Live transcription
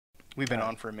We've been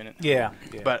on for a minute. Yeah.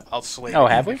 But I'll slate Oh,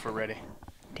 it have we? if we're ready.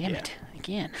 Damn Yeah. it.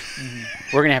 Again.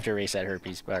 We're going to have to erase that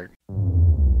herpes part.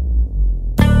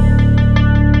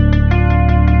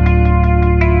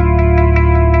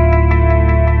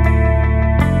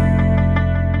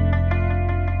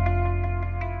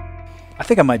 I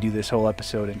think I might do this whole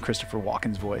episode in Christopher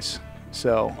Walken's voice.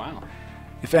 So Wow.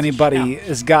 if anybody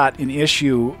has got an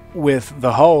issue with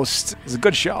the host, it's a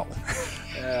good show.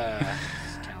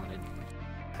 Talented.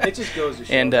 It just goes to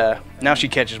show. And now she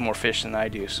catches more fish than I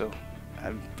do, so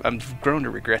I've grown to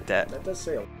regret that. That does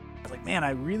say a lot. I was like, man, I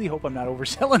really hope I'm not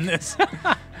overselling this.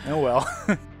 Oh, well.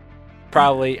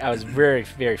 Probably, I was very,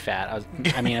 very fat. I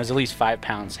was at least 5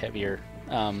 pounds heavier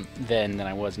then than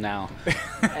I was now.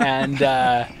 And,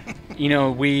 they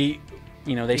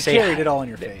You say carried it all in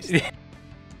your face.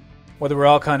 Whether we're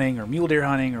elk hunting or mule deer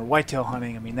hunting or whitetail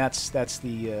hunting, I mean, that's the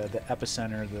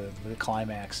epicenter, the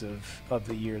climax of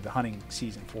the year, the hunting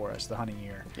season for us, the hunting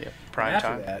year. Yeah, And prime after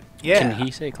time. that, yeah. Can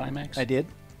he say climax? I did.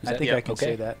 I that- think yeah, I can okay.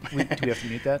 say that. Do we have to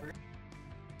mute that?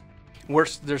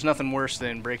 There's nothing worse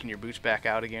than breaking your boots back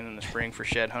out again in the spring for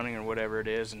shed hunting or whatever it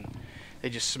is, and they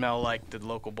just smell like the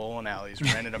local bowling alleys,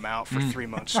 rented them out for 3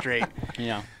 months straight.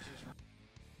 Yeah.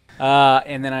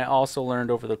 And then I also learned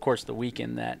over the course of the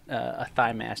weekend that a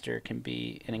Thigh Master can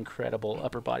be an incredible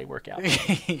upper body workout.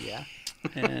 Yeah.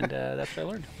 And that's what I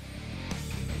learned.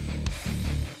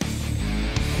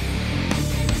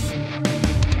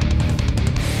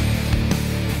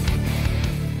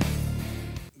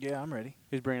 Yeah, I'm ready.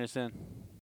 Who's bringing us in?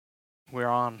 We're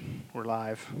on. We're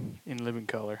live in living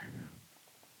color.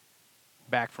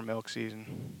 Back from elk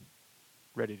season.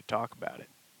 Ready to talk about it.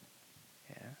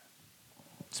 Yeah.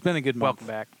 It's been a good month. Welcome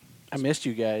back. I missed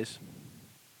you guys.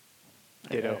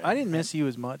 Ditto. I didn't miss you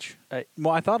as much. I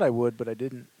thought I would, but I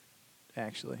didn't,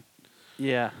 actually.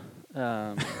 Yeah.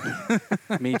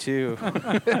 Me too.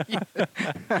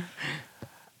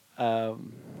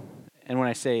 And when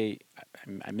I say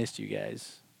I missed you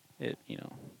guys, that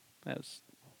was.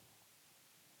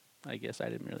 I guess I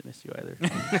didn't really miss you either.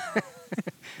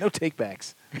 No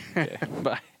takebacks. Okay,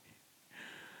 bye.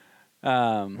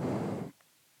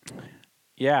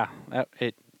 Yeah,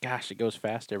 it goes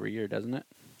fast every year, doesn't it?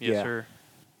 Yes, Yeah. sir.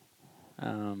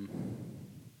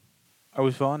 It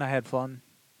was fun. I had fun.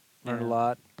 Learned a Yeah.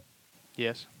 lot.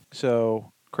 Yes.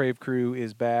 So Crave Crew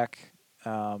is back.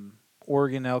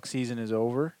 Oregon elk season is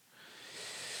over.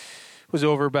 Was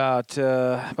over about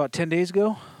 10 days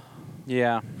ago.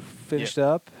 Yeah. Finished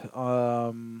up.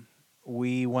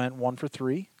 We went 1 for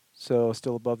 3, so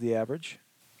still above the average.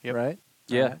 Yep. Right?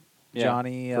 Yeah. Right. Yeah.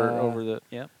 Johnny For over the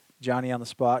Johnny on the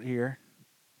spot here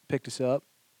picked us up,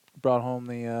 brought home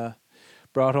the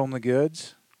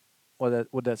goods. What'd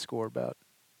that score about?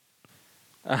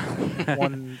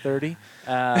 130.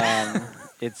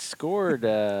 It scored.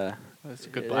 That's a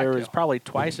good There was blacktail. probably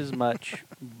twice as much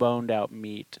boned out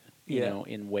meat, Yeah.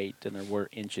 in weight than there were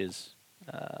inches,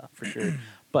 for sure.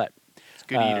 But It's a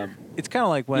good eater. It's kind of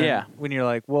like when you're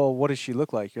like, well, what does she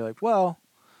look like? You're like, well,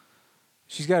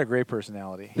 she's got a great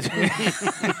personality.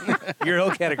 Your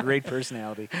elk had a great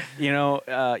personality.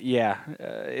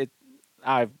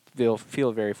 I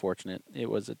feel very fortunate. It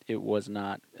was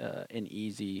not an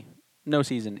easy. No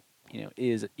season,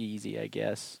 is easy, I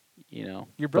guess.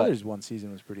 Your brother's one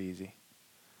season was pretty easy.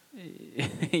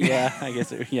 Yeah, I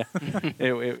guess.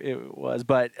 It was,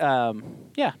 but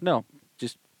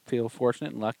just feel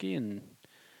fortunate and lucky, and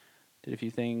did a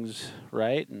few things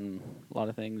right and a lot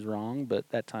of things wrong, but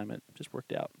that time it just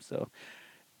worked out. So,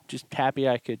 just happy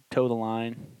I could toe the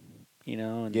line,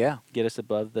 and get us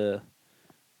above the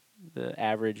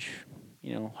average,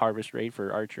 harvest rate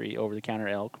for archery over-the-counter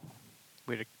elk.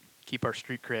 Way to keep our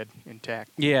street cred intact.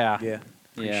 Yeah, Yeah.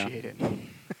 Appreciate it.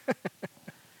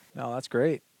 No, that's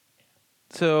great.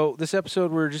 So this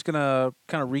episode, we're just gonna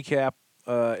kind of recap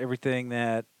everything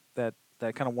that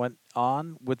kind of went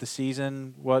on with the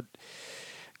season. What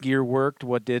gear worked,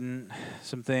 what didn't.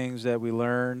 Some things that we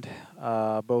learned,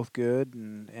 both good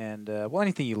and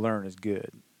anything you learn is good.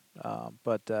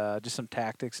 But just some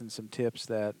tactics and some tips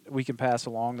that we can pass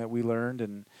along that we learned,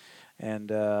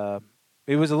 and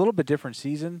it was a little bit different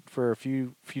season for a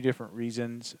few different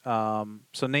reasons.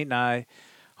 So Nate and I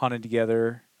hunted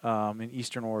together in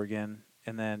Eastern Oregon,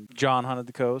 and then John hunted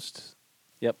the coast.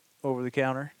 Yep. Over the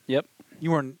counter. Yep. You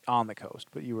weren't on the coast,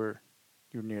 but you were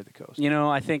near the coast.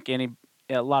 I think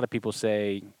a lot of people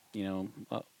say,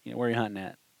 where are you hunting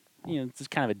at? It's just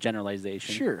kind of a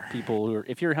generalization. Sure. People who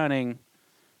if you're hunting,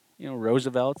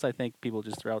 Roosevelt's, I think people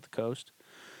just throw out the coast.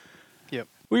 Yep.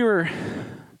 We were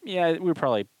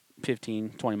probably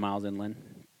 15, 20 miles inland.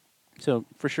 So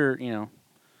for sure,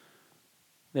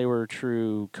 They were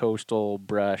true coastal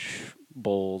brush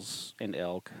bulls and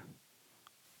elk.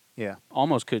 Yeah.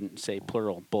 Almost couldn't say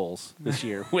plural bulls this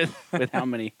year with how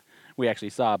many we actually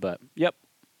saw, but yep.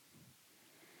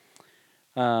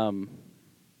 And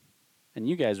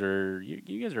you guys are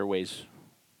a ways.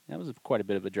 That was quite a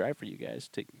bit of a drive for you guys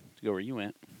to go where you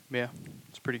went. Yeah,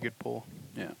 it's a pretty good pull.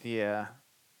 Yeah. Yeah.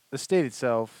 The state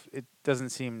itself, it doesn't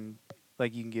seem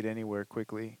like you can get anywhere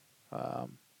quickly,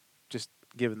 just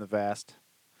given the vast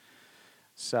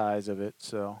size of it.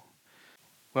 So,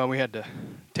 Well, we had to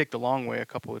take the long way a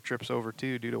couple of trips over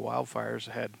too due to wildfires.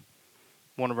 Had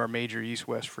one of our major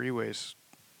east-west freeways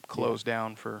closed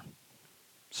down for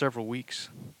several weeks.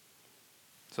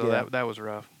 So Yeah. that was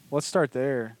rough. let's start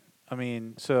there. I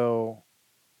mean,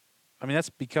 that's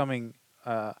becoming.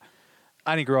 I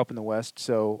didn't grow up in the West,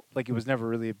 so like it was never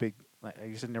really a big. I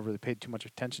guess I never really paid too much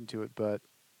attention to it, but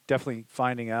definitely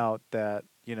finding out that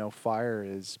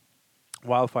wildfires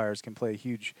can play a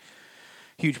huge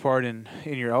part in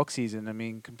your elk season. I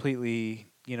mean, completely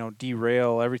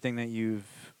derail everything that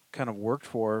you've kind of worked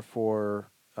for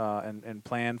and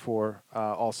planned for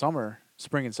all summer,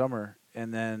 spring and summer,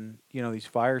 and then these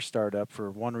fires start up for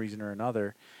one reason or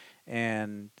another,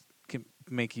 and can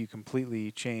make you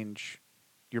completely change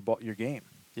your game.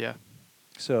 Yeah.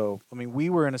 So, I mean, we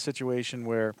were in a situation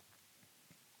where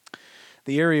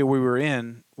the area we were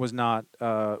in was not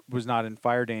in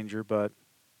fire danger, but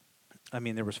I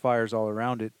mean, there was fires all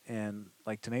around it, and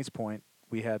like to Nate's point,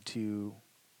 we had to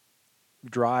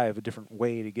drive a different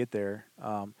way to get there.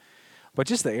 But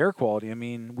just the air quality. I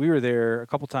mean, we were there a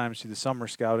couple times through the summer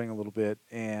scouting a little bit,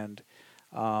 and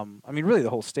I mean, really the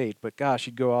whole state. But gosh,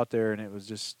 you'd go out there and it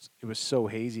was so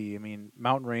hazy. I mean,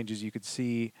 mountain ranges you could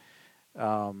see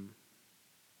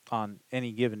on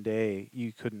any given day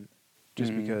you couldn't,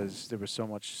 just because there was so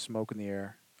much smoke in the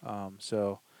air.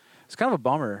 So it's kind of a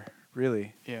bummer,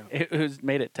 really. Yeah. It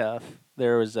made it tough.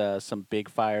 There was some big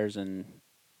fires in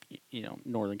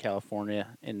Northern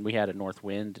California, and we had a north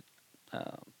wind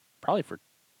probably for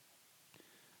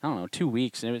 2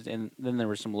 weeks, and then there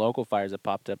were some local fires that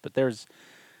popped up. But there's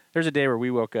a day where we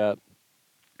woke up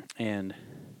and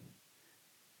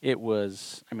it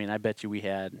was, I mean, I bet you we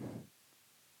had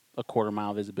a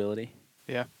quarter-mile visibility.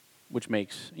 Yeah. Which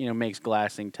makes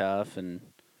glassing tough, and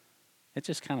it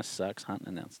just kind of sucks hunting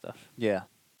and that stuff. Yeah.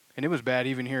 And it was bad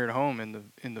even here at home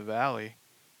in the valley.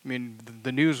 I mean,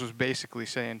 the news was basically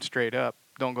saying straight up,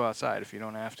 don't go outside if you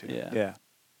don't have to. Yeah. Yeah.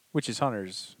 Which is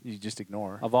hunters, you just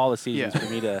ignore. Of all the seasons for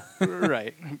me to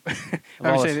Right.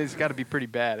 I'm all saying the- it's got to be pretty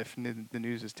bad if the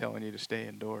news is telling you to stay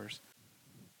indoors.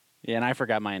 Yeah, and I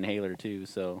forgot my inhaler too,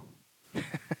 so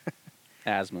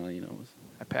asthma, was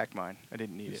I packed mine. I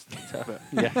didn't need it. tough. But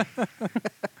Yeah.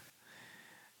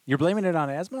 You're blaming it on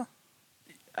asthma?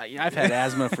 I've had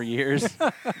asthma for years.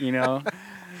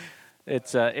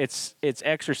 It's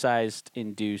exercise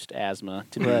induced asthma,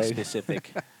 to be Right.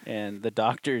 specific, and the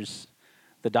doctors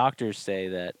say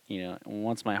that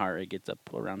once my heart rate gets up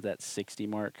around that 60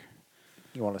 mark,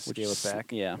 You want to scale it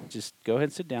back? Yeah, just go ahead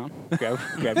and sit down,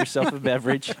 grab yourself a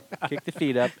beverage, kick the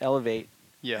feet up, elevate.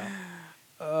 yeah,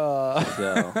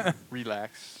 So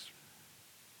relax.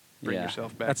 Bring yeah,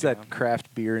 yourself back That's down. that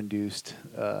craft beer induced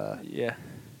yeah.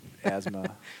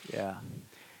 asthma. Yeah.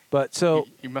 But so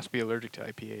You must be allergic to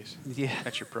IPAs. yeah,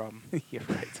 That's your problem. yeah,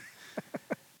 right.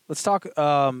 Let's talk.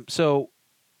 So,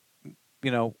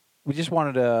 we just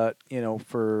wanted to,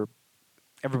 for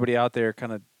everybody out there,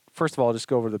 kind of first of all, just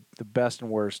go over the best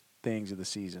and worst things of the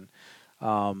season.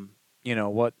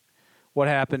 What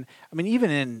happened. I mean, even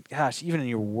in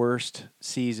your worst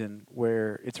season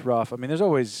where it's rough. I mean, there's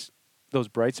always those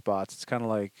bright spots. It's kind of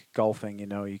like golfing.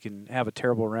 You can have a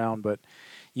terrible round, but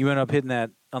you end up hitting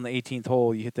that on the 18th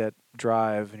hole. You hit that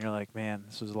drive, and you're like, man,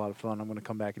 this was a lot of fun. I'm going to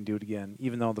come back and do it again,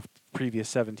 even though the previous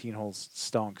 17 holes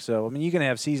stunk. So, I mean, you can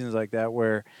have seasons like that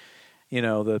where, you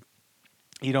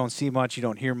don't see much, you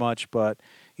don't hear much, but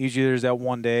usually there's that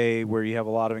one day where you have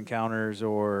a lot of encounters,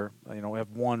 or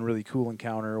have one really cool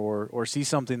encounter, or see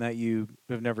something that you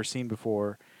have never seen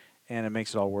before, and it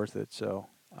makes it all worth it. So,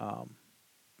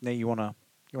 Nate, you wanna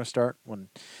start?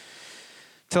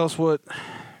 Tell us what.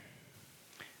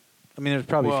 I mean, there's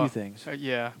probably a few things.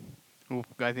 Yeah.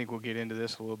 I think we'll get into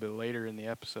this a little bit later in the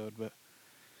episode, but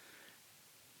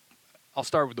I'll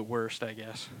start with the worst, I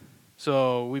guess.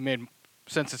 So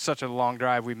since it's such a long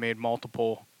drive, we made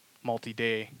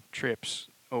multi-day trips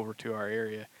over to our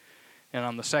area. And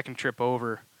on the second trip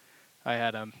over, I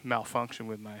had a malfunction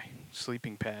with my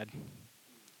sleeping pad.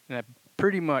 And I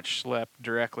pretty much slept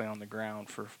directly on the ground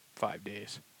for 5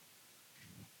 days.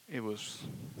 it was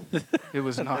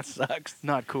that not sucks.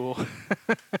 not cool.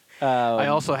 I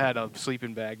also had a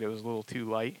sleeping bag that was a little too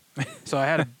light, so I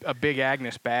had a big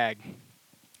Agnes bag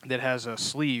that has a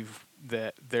sleeve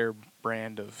that their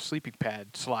brand of sleeping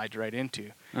pad slides right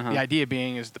into. Uh-huh. The idea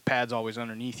being is the pad's always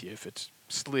underneath you. If it's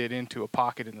slid into a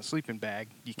pocket in the sleeping bag,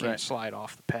 you can't Right. slide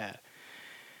off the pad.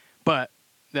 But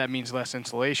that means less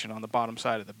insulation on the bottom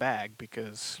side of the bag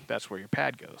because that's where your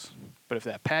pad goes. But if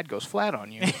that pad goes flat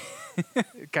on you,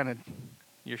 you're kind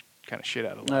of shit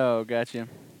out of luck. Oh, gotcha.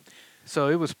 So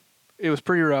it was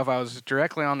pretty rough. I was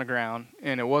directly on the ground,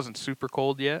 and it wasn't super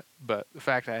cold yet. But the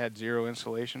fact I had zero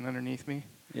insulation underneath me,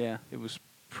 Yeah. it was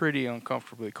pretty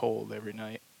uncomfortably cold every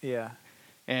night. Yeah.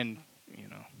 And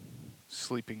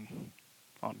sleeping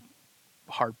on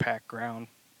hard packed ground.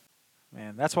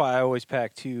 Man, that's why I always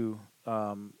pack two.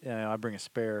 I bring a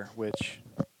spare, which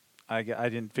I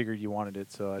didn't figure you wanted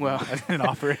it, so I didn't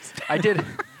offer it. I did.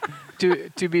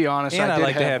 To be honest, And I I did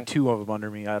like to have two of them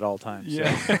under me at all times.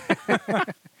 Yeah. So.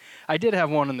 I did have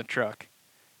one in the truck,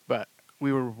 but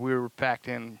we were packed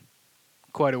in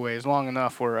quite a ways, long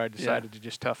enough where I decided to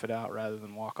just tough it out rather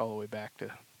than walk all the way back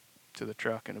to the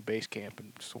truck in a base camp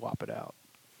and swap it out.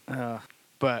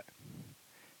 But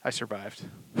I survived.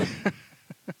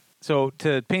 So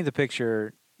to paint the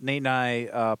picture, Nate and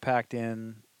I packed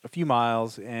in a few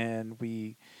miles, and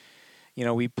we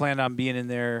planned on being in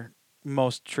there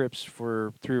most trips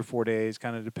for 3 or 4 days,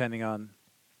 kind of depending on,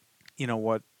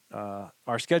 what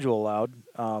our schedule allowed.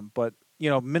 But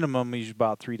minimum is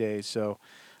about 3 days. So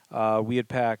we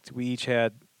each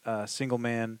had single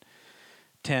man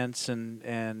tents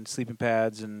and sleeping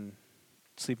pads and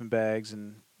sleeping bags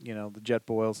and the jet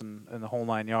boils and the whole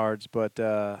 9 yards. But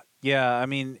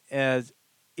as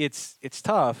it's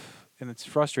tough and it's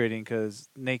frustrating because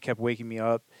Nate kept waking me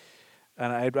up,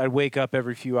 and I'd wake up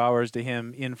every few hours to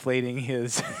him inflating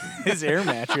his air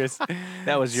mattress.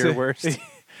 That was your worst.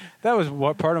 That was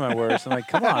what part of my worst. I'm like,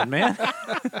 come on, man.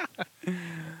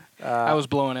 I was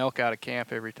blowing elk out of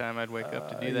camp every time I'd wake up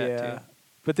to do that too.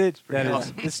 But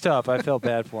it's tough. I felt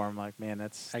bad for him. Like, man,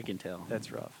 I can tell.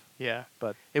 that's rough. Yeah,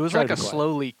 But it was try like to a be quiet.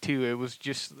 slow leak too. It was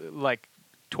just like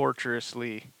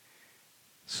torturously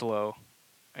slow,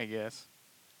 I guess.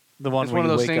 The one It's where one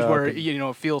of you those wake things up where and-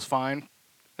 it feels fine,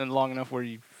 and long enough where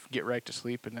you get right to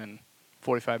sleep, and then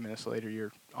 45 minutes later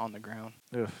you're on the ground.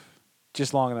 Ugh.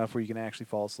 Just long enough where you can actually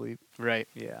fall asleep. Right.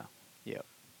 Yeah. Yep.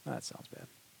 That sounds bad.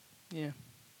 Yeah.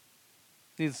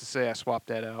 Needless to say, I swapped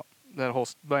that out.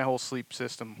 My whole sleep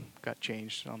system got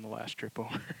changed on the last trip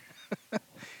over,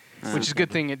 which is a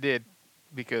good thing it did,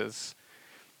 because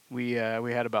we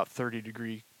had about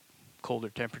 30-degree colder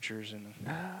temperatures and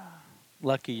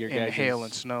Lucky your guys' hail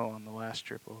and snow on the last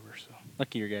trip over. So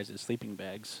Lucky your guys' sleeping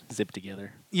bags zip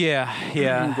together. Yeah.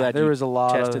 I'm glad there you was a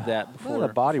lot tested of that a lot before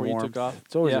of body before you warmth. took off.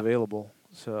 It's always Yeah. available.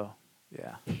 So,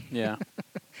 yeah. Yeah.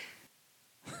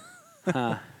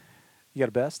 Huh. You got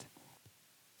a best?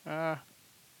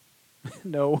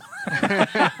 No.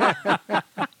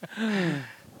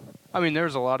 I mean,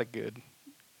 there's a lot of good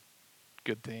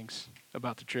things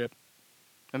about the trip.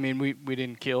 I mean, we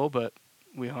didn't kill, but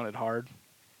we hunted hard.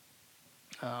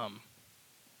 And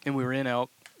we were in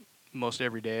elk most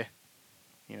every day.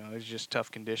 It was just tough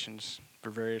conditions for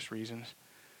various reasons.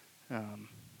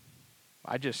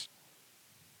 I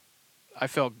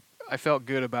felt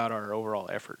good about our overall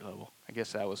effort level. I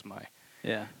guess that was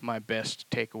my best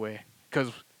takeaway,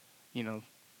 because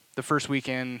the first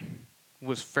weekend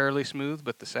was fairly smooth,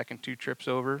 but the second 2 trips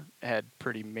over had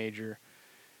pretty major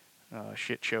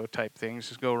shit show type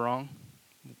things go wrong.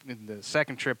 In the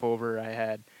second trip over, I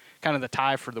had kind of the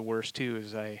tie for the worst too,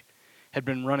 is I had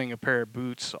been running a pair of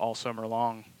boots all summer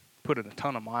long, putting a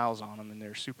ton of miles on them, and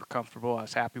they're super comfortable. I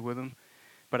was happy with them,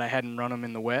 but I hadn't run them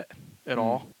in the wet at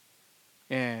all.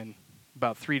 And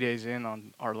about 3 days in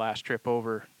on our last trip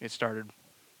over, it started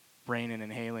raining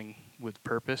and hailing with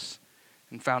purpose,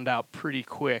 and found out pretty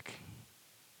quick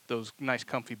those nice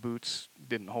comfy boots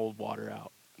didn't hold water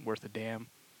out worth a damn.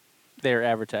 They're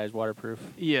advertised waterproof.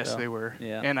 Yes, so, they were.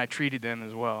 Yeah. And I treated them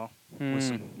as well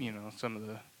with Hmm. some of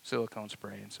the silicone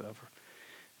spray and stuff.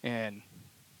 And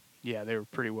yeah, they were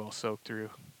pretty well soaked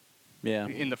through Yeah.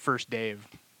 in the first day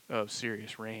of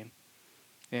serious rain.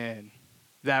 And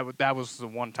that was the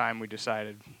one time we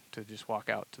decided to just walk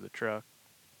out to the truck.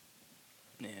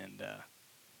 And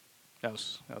that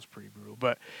was pretty brutal.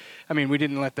 But I mean, we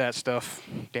didn't let that stuff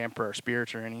damper our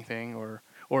spirits or anything, or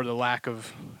the lack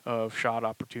of shot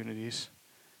opportunities.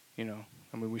 I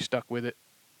mean, we stuck with it,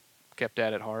 kept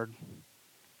at it hard,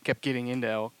 kept getting into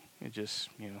elk. It just,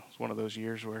 it's one of those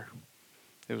years where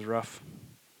it was rough.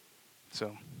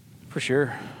 So, For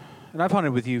sure. And I've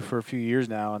hunted with you for a few years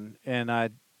now, and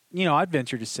I'd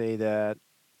venture to say that,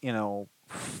 4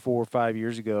 or 5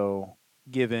 years ago,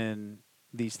 given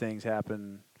these things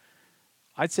happen,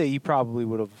 I'd say you probably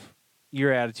would have,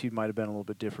 your attitude might have been a little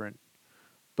bit different.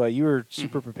 But you were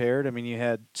super prepared. I mean, you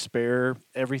had spare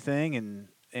everything, and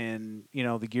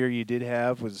the gear you did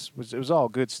have was it was all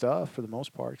good stuff for the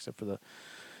most part, except for the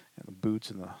boots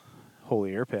and the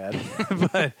holy air pad.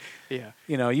 But Yeah.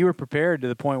 you were prepared to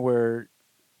the point where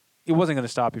it wasn't going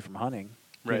to stop you from hunting.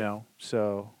 Right.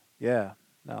 So yeah,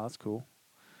 no, that's cool.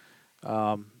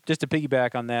 Just to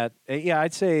piggyback on that,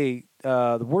 I'd say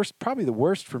probably the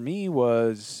worst for me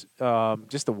was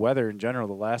just the weather in general.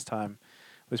 The last time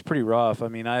was pretty rough. I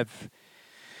mean, I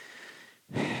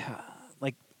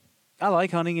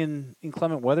like hunting in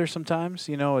inclement weather sometimes.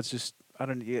 It's just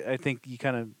I think you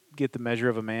kind of get the measure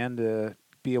of a man to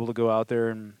be able to go out there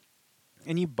and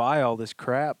you buy all this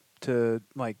crap to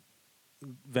like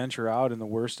venture out in the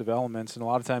worst of elements, and a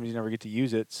lot of times you never get to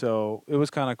use it. So it was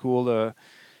kind of cool to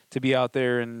be out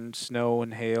there in snow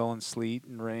and hail and sleet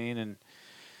and rain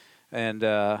and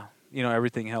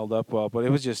everything held up well, but it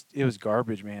was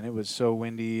garbage, man. It was so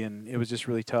windy and it was just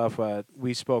really tough.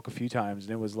 We spoke a few times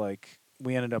and it was like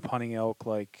we ended up hunting elk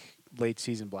like late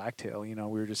season blacktail. We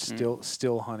were just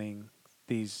still hunting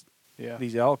these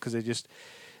elk because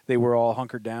they were all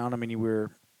hunkered down. I mean, you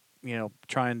were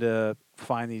trying to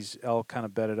find these elk kind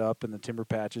of bedded up in the timber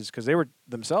patches because they were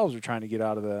themselves were trying to get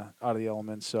out of the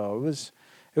elements. So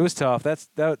it was tough.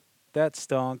 That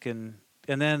stunk and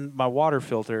then my water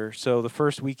filter. So the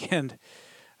first weekend,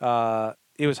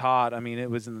 it was hot. I mean,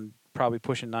 it was probably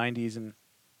pushing 90s, and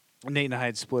Nate and I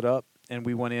had split up, and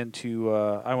we went into.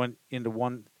 I went into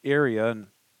one area, and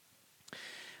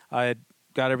I had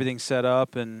got everything set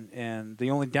up, and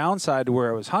the only downside to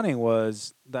where I was hunting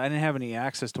was that I didn't have any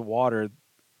access to water.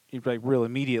 Like real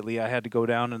immediately, I had to go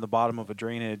down in the bottom of a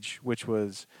drainage, which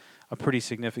was a pretty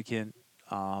significant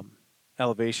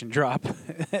elevation drop,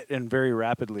 and very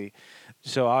rapidly.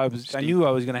 So I knew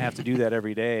I was going to have to do that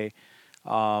every day,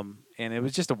 and it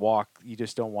was just a walk you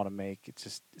just don't want to make.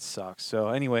 It sucks. So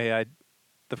anyway,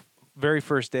 the very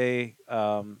first day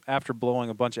after blowing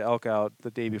a bunch of elk out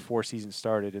the day before season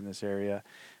started in this area,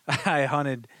 I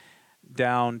hunted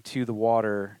down to the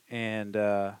water, and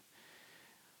a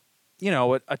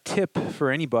tip for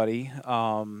anybody,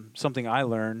 something I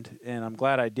learned, and I'm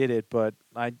glad I did it, but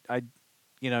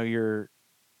you're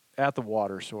at the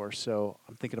water source. So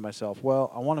I'm thinking to myself,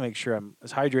 well, I want to make sure I'm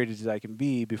as hydrated as I can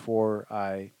be before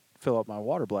I fill up my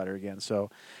water bladder again. So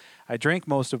I drank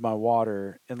most of my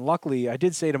water, and luckily I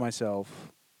did say to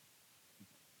myself,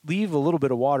 leave a little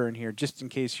bit of water in here just in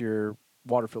case your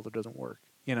water filter doesn't work,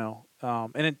 and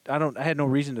I had no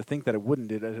reason to think that it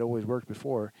wouldn't. It had always worked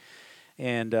before.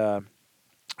 And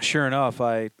sure enough,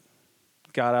 I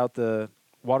got out the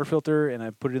water filter and I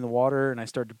put it in the water and I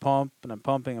started to pump, and I'm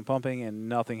pumping and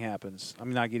nothing happens.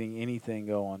 I'm not getting anything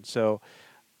going. So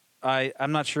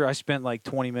I'm not sure. I spent like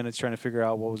 20 minutes trying to figure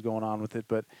out what was going on with it,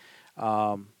 but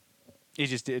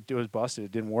it was busted.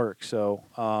 It didn't work. So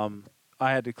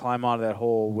I had to climb out of that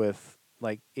hole with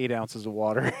like 8 ounces of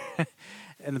water.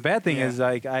 And the bad thing is,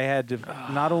 like, I had to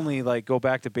not only like go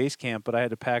back to base camp, but I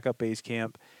had to pack up base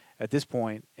camp at this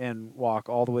point and walk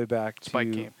all the way back to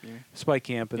Spike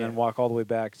Camp, and then walk all the way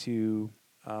back to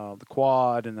the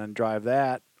quad, and then drive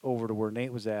that over to where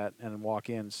Nate was at, and then walk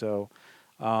in. So,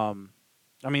 I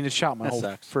mean, it shot my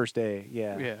whole first day.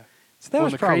 Yeah. Yeah. So that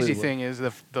was the probably crazy thing is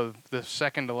the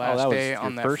second to last day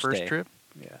on that first trip.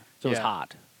 Yeah. So it was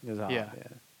hot. It was hot. Yeah.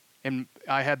 And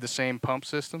I had the same pump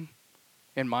system,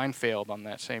 and mine failed on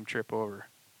that same trip over.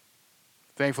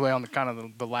 Thankfully, on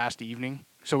the last evening,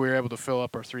 so we were able to fill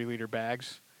up our 3-liter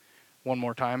bags one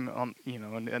more time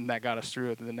and that got us through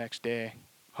it the next day,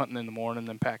 hunting in the morning,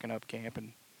 then packing up camp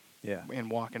and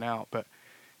walking out. But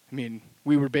I mean,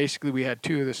 we had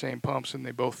 2 of the same pumps, and they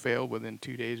both failed within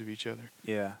 2 days of each other.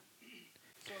 Yeah.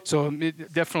 So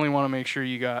definitely want to make sure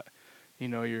you got,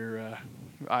 your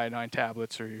iodine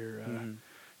tablets or your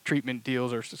treatment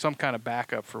deals or some kind of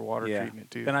backup for water treatment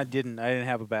too. And I didn't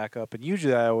have a backup, and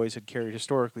usually I always had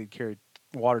historically carried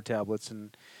water tablets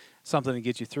and something to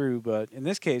get you through. But in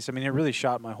this case, I mean, it really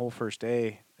shot my whole first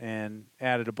day and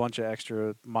added a bunch of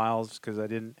extra miles because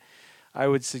I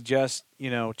would suggest,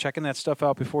 checking that stuff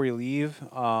out before you leave.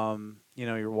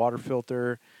 Your water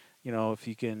filter, if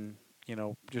you can,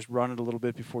 just run it a little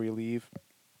bit before you leave.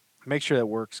 Make sure that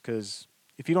works, because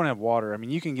if you don't have water, I mean,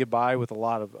 you can get by with a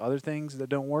lot of other things that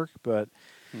don't work, but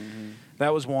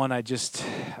that was one I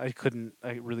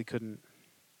really couldn't.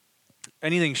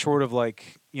 Anything short of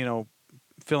like,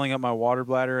 filling up my water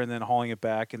bladder and then hauling it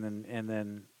back and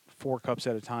then 4 cups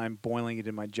at a time, boiling it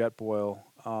in my jet boil.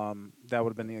 That would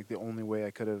have been like the only way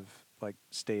I could have like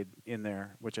stayed in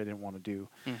there, which I didn't want to do.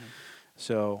 Mm-hmm.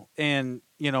 So, and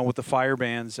with the fire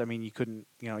bans, I mean, you couldn't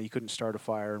start a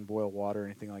fire and boil water or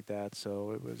anything like that.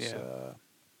 So it was, it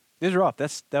was rough.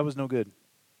 That was no good.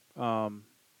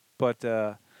 But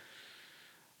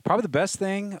probably the best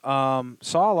thing,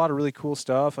 saw a lot of really cool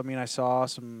stuff. I mean, I saw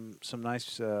some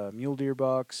nice mule deer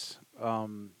bucks.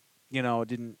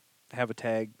 Didn't have a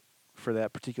tag for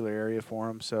that particular area for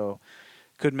them, so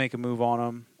couldn't make a move on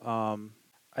them.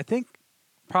 I think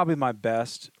probably my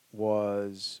best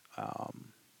was I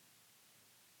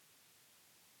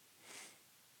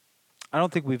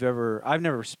don't think I've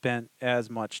never spent as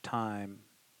much time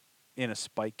in a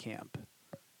spike camp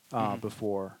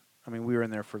before. I mean, we were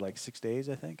in there for like 6 days,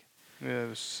 I think. Yeah, it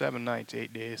was 7 nights,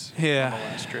 8 days. Yeah. On the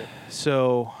last trip.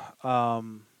 So, I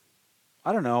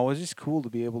don't know. It was just cool to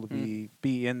be able to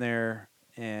be in there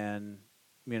and,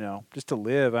 just to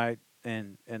live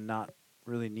and not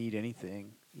really need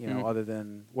anything, other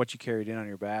than what you carried in on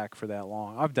your back for that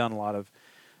long. I've done a lot of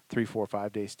 3, 4,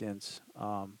 5 day stints,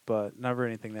 but never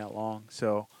anything that long.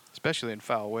 So, especially in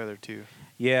foul weather too.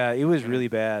 Yeah, it was really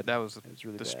bad. That was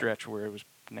really the bad. stretch where it was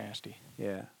nasty.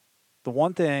 Yeah. The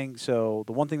one thing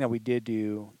that we did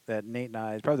do that Nate and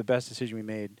I, probably the best decision we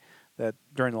made that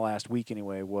during the last week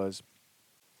anyway, was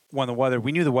when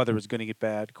we knew the weather was going to get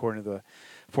bad according to the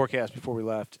forecast before we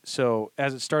left. So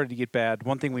as it started to get bad,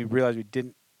 one thing we realized we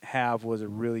didn't have was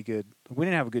we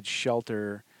didn't have a good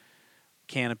shelter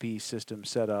canopy system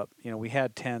set up. We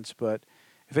had tents, but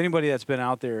if anybody that's been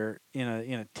out there in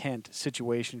a tent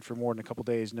situation for more than a couple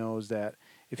days knows that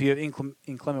if you have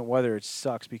inclement weather, it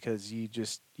sucks because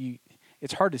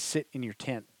it's hard to sit in your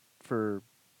tent for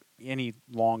any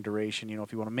long duration.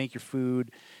 If you want to make your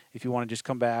food, if you want to just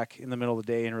come back in the middle of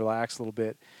the day and relax a little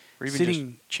bit. Or even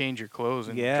just change your clothes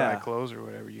and dry clothes or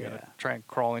whatever. You got to try and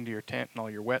crawl into your tent and all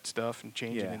your wet stuff and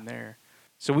change it in there.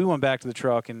 So we went back to the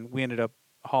truck and we ended up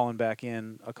hauling back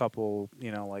in a couple,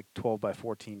 like 12 by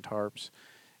 14 tarps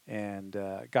and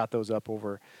got those up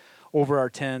over our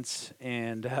tents,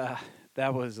 and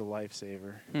that was a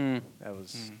lifesaver. That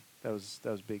was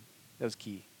big. That was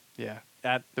key. Yeah.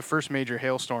 The first major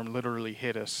hailstorm literally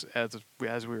hit us as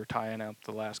we were tying out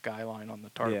the last guy line on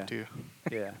the tarp too.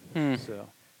 Yeah. So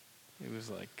it was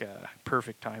like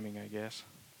perfect timing, I guess.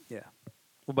 Yeah.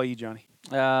 What about you, Johnny?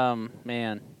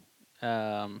 Man.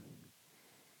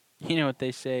 You know what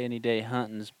they say? Any day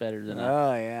hunting's better than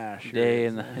sure day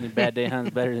any bad day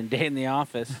hunting's better than day in the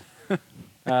office.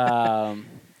 I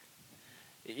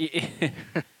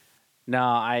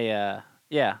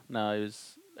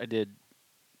did.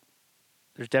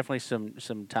 There's definitely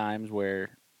some times where,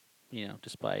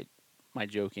 despite my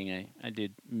joking, I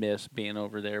did miss being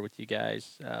over there with you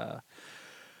guys.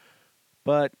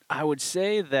 But I would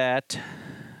say that,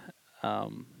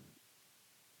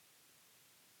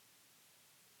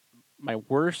 my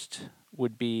worst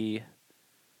would be,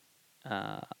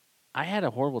 I had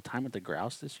a horrible time with the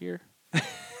grouse this year.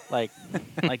 like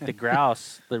the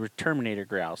grouse, the Terminator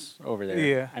grouse over there.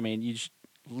 Yeah. I mean,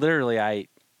 literally, I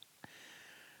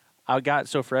got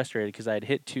so frustrated because I had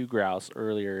hit 2 grouse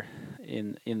earlier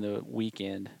in the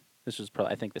weekend. This was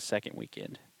probably, I think, the second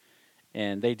weekend.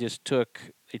 And they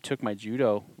took my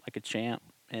judo like a champ,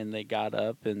 and they got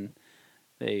up and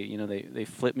they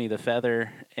flipped me the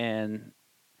feather and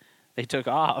they took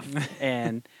off.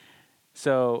 And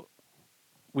so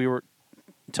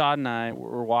Todd and I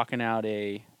were walking out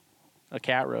a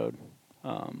cat road.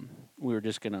 We were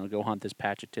just going to go hunt this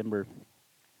patch of timber.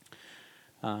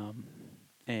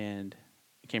 And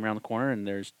came around the corner and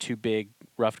there's 2 big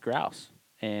ruffed grouse.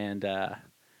 And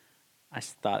I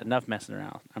thought, enough messing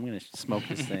around. I'm going to smoke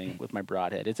this thing with my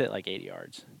broadhead. It's at like 80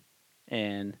 yards.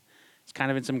 And it's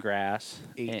kind of in some grass.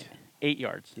 8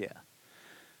 yards. Yeah.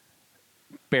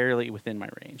 Barely within my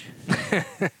range.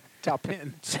 Top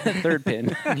pin. Third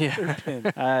pin. Yeah. Third pin.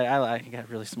 I got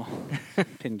really small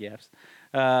pin gaps.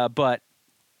 But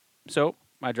so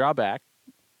I draw back.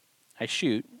 I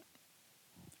shoot.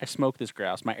 I smoke this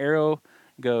grouse. My arrow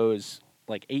goes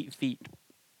like 8 feet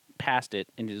past it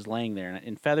and is laying there,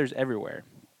 and feathers everywhere.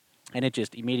 And it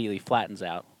just immediately flattens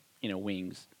out,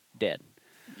 wings, dead.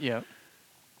 Yeah.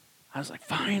 I was like,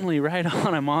 finally, right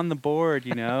on. I'm on the board,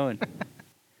 and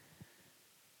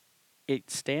it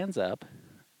stands up,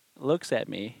 looks at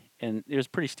me, and it was a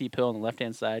pretty steep hill on the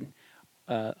left-hand side.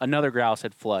 Another grouse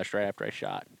had flushed right after I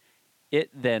shot. It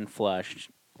then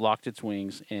flushed, locked its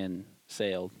wings, and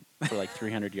sailed for like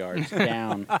 300 yards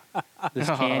down this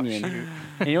Oh, canyon. shoot.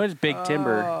 And it's big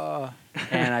timber. Oh.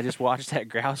 And I just watched that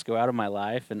grouse go out of my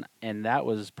life, and that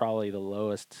was probably the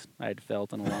lowest I'd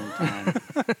felt in a long time.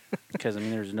 Because, I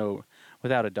mean,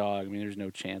 without a dog, I mean, there's no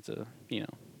chance of,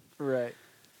 Right.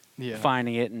 Yeah.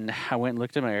 finding it. And I went and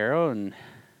looked at my arrow, and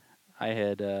I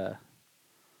had,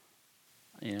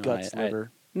 Guts, I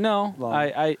liver. no, Lung.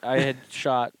 I had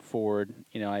shot forward,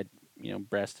 I'd,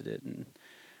 breasted it.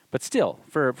 But still,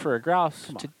 for a grouse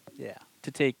Come on. Yeah.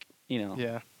 to take,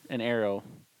 Yeah. an arrow,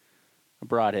 a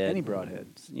broadhead. Any broadhead.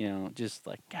 Just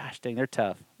like, gosh dang, they're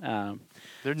tough. They're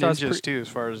So I was ninjas too, as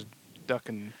far as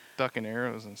ducking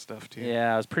arrows and stuff too.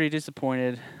 Yeah, I was pretty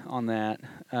disappointed on that.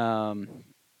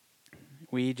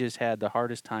 We just had the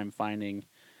hardest time finding,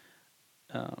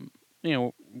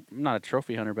 not a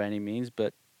trophy hunter by any means,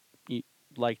 but you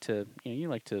like to,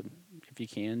 if you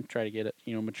can, try to get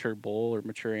a, mature bull or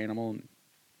mature animal. And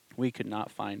we could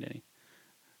not find any.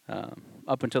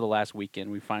 Up until the last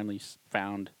weekend, we finally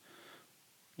found,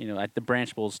 at the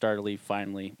branch bulls started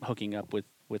finally hooking up with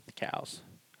the cows.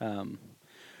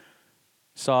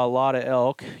 Saw a lot of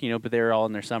elk, but they were all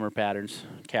in their summer patterns,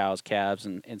 cows, calves,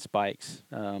 and spikes,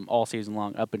 all season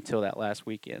long up until that last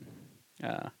weekend.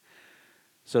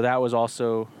 So that was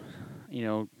also,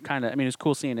 kind of, I mean, it was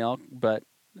cool seeing elk, but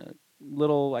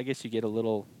I guess you get a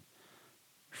little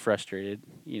frustrated,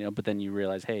 but then you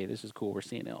realize, hey, this is cool, we're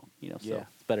seeing elk, so Yeah.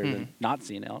 it's better than not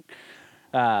seeing elk.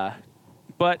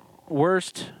 But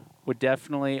worst would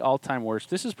definitely, all-time worst,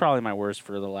 this is probably my worst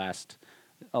for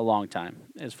a long time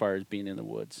as far as being in the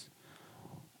woods.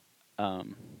 I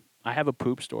have a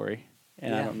poop story,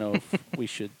 and I Yeah. don't know if we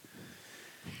should,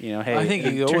 hey. I think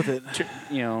you go with it.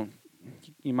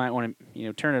 You might want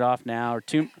to, turn it off now or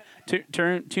tune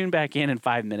back in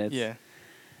 5 minutes. Yeah.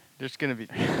 There's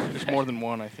more than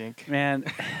one, I think. Man,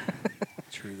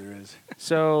 True, there is.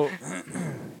 so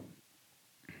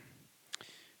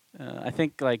I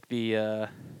think like the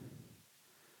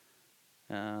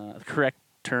correct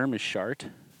term is shart.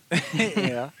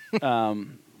 Yeah.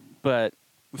 But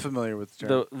I'm familiar with the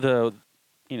term.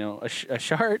 a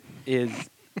shart is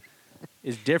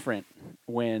different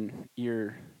when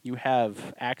you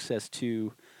have access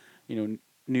to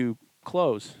new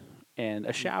clothes and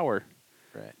a shower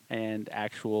Right. and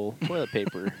actual toilet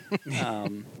paper.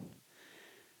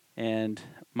 And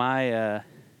I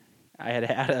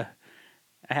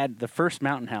had the first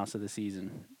mountain house of the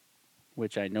season,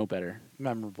 which I know better.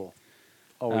 Memorable.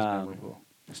 Always Um, memorable.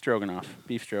 Stroganoff,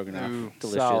 beef stroganoff, Ooh.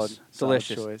 delicious, Solid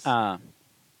delicious. choice.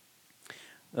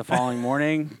 The following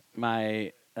morning,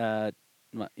 the guy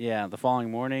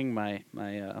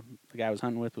I was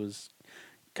hunting with was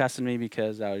cussing me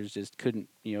because I was just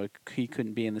he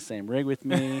couldn't be in the same rig with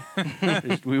me.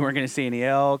 We weren't going to see any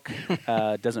elk.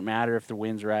 Doesn't matter if the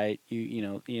wind's right. He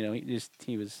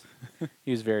was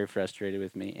very frustrated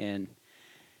with me,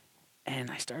 and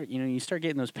I start, you start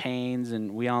getting those pains,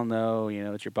 and we all know,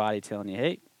 it's your body telling you,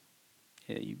 hey,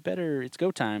 you better, it's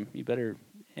go time. You better,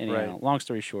 anyhow, Right. long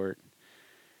story short,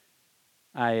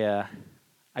 I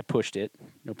pushed it,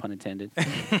 no pun intended.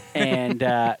 And,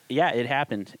 it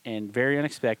happened, and very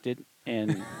unexpected,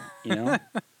 and, it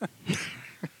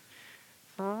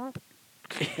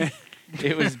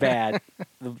was bad.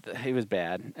 It was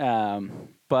bad.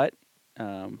 But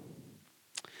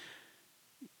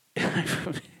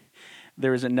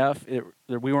there was enough.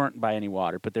 We weren't by any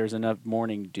water, but there was enough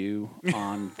morning dew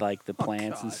on like the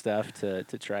plants and God. stuff to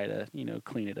try to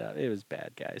clean it up. It was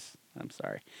bad, guys. I'm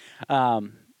sorry.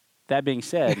 That being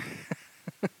said,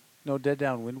 No dead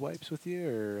down wind wipes with you,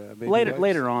 or baby later wipes?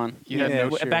 later on, You had no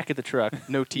w- sure. back at the truck.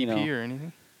 No TP You know, or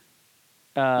anything?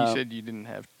 uh, You said you didn't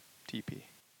have TP.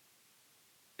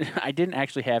 I didn't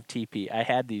actually have TP. I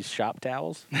had these shop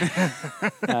towels.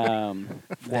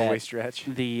 Four-way stretch.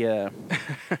 They're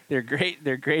great.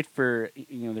 They're great for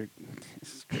they're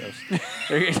this is gross.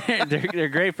 they're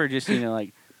great for just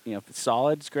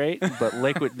solid's great, but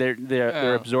liquid their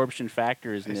Oh. absorption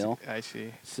factor is I see- nil. I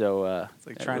see. So It's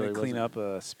like that trying really to clean wasn't- up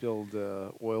a spilled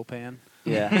oil pan.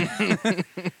 Yeah.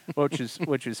 which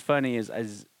was funny is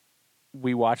as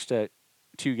we watched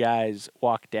two guys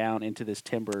walk down into this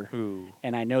timber, Ooh.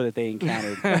 and I know that they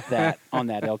encountered that on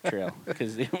that elk trail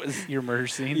because it was Your murder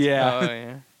scenes? yeah. Oh,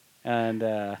 yeah. And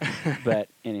but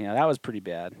anyhow, that was pretty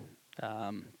bad.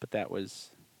 But that was,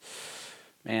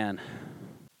 man,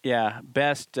 yeah.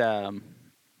 Best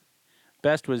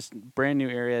was brand new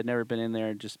area. I'd never been in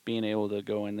there. Just being able to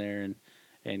go in there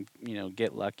and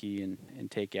get lucky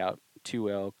and take out 2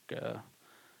 elk.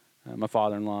 My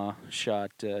father-in-law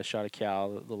shot a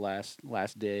cow the last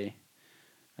day.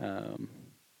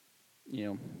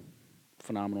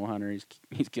 phenomenal hunter.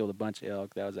 He's killed a bunch of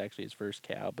elk. That was actually his first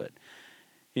cow, but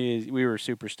we were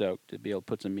super stoked to be able to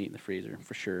put some meat in the freezer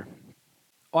for sure.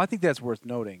 Oh, I think that's worth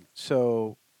noting.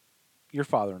 So, your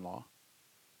father-in-law,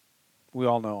 we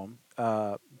all know him.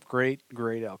 Great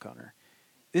elk hunter.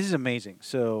 This is amazing.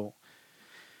 So,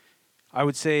 I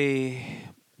would say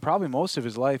probably most of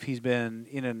his life he's been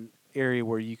in an area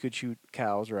where you could shoot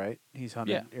cows, right? He's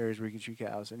hunted areas where you could shoot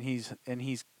cows, and he's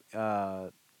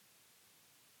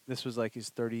this was like his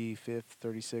 35th,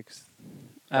 36th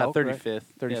elk, 35th.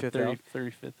 right? 35th elk.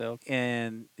 35th elk.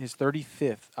 And his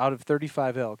 35th, out of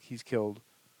 35 elk, he's killed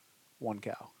one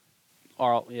cow.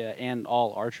 And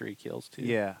all archery kills too.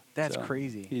 Yeah, that's So,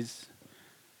 crazy. He's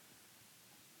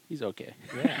okay.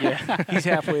 Yeah. He's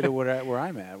halfway to where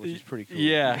I'm at, which is pretty cool.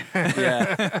 Yeah.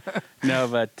 No,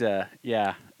 but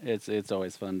yeah, it's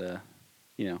always fun to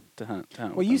to hunt.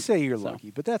 Well, with you them. say you're So,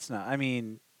 lucky, but that's not. I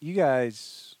mean, you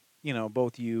guys,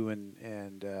 both you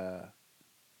and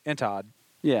Todd,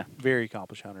 Yeah. very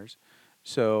accomplished hunters.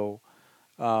 So,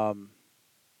 it's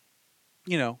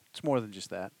more than just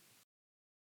that.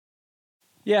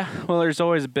 Yeah, well, there's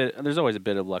always a bit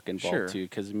of luck involved Sure. too,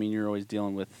 because I mean you're always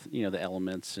dealing with the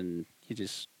elements, and you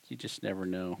just never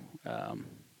know.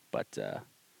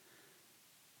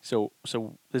 So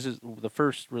this is the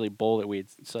first really bull that we had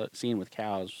seen with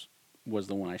cows was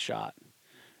the one I shot,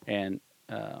 and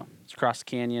it's across the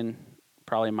canyon,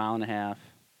 probably a mile and a half.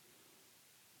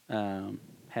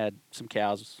 Had some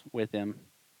cows with him.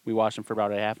 We watched him for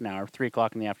about a half an hour.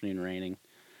 3:00 in the afternoon, raining,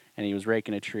 and he was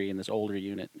raking a tree in this older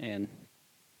unit, and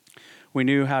we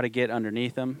knew how to get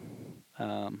underneath them.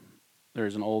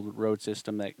 There's an old road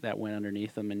system that went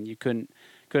underneath them, and you couldn't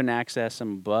access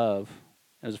them above.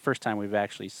 It was the first time we've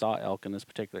actually saw elk in this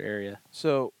particular area.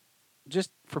 So,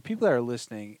 just for people that are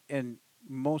listening, and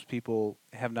most people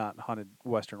have not hunted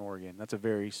Western Oregon. That's a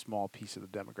very small piece of the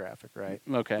demographic, right?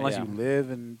 Okay, Unless yeah. you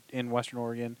live in Western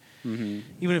Oregon. Mm-hmm.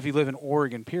 Even if you live in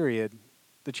Oregon, period,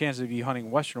 the chances of you hunting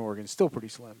Western Oregon is still pretty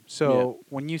slim. So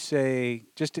when you say,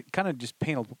 just to kind of just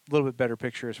paint a little bit better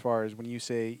picture as far as when you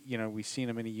say, we've seen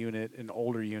them in a unit, an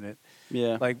older unit.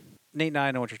 Yeah. Like, Nate and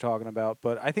I know what you're talking about,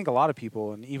 but I think a lot of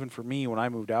people, and even for me when I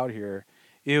moved out here,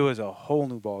 it was a whole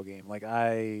new ball game. Like,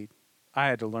 I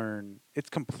had to learn. It's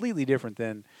completely different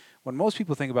than when most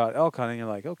people think about elk hunting. You're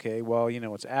like, okay, well,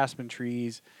 it's aspen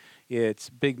trees, it's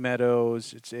big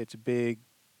meadows, it's big,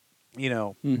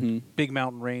 Mm-hmm. big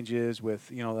mountain ranges with,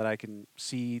 that I can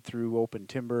see through open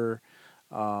timber.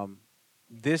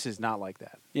 This is not like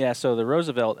that. Yeah, so the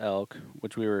Roosevelt elk,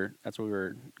 that's what we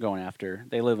were going after.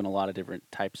 They live in a lot of different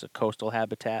types of coastal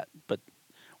habitat, but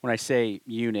when I say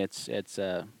units, it's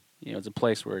it's a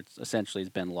place where it's essentially has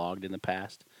been logged in the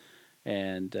past.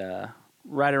 And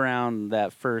right around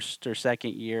that first or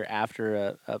second year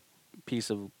after a piece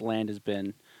of land has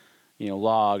been,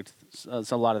 logged, so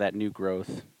a lot of that new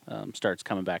growth starts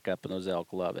coming back up, and those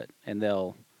elk love it. And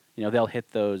they'll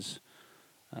hit those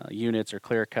units or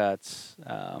clear cuts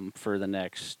for the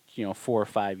next 4 or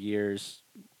 5 years,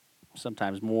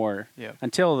 sometimes more,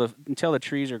 until the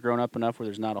trees are grown up enough where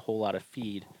there's not a whole lot of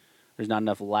feed. There's not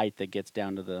enough light that gets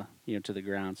down to the to the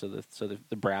ground, so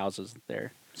the browse isn't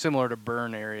there. Similar to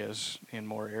burn areas in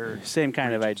more arid. Same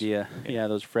kind of regions. idea. Yeah,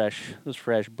 those fresh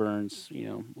burns.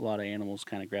 A lot of animals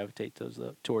kind of gravitate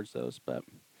towards those. But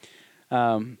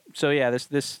so yeah,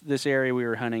 this area we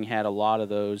were hunting had a lot of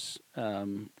those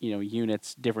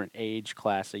units, different age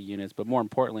class of units. But more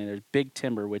importantly, there's big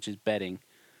timber, which is bedding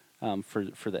for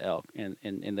the elk, and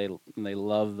they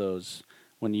love those.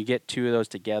 When you get two of those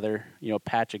together, a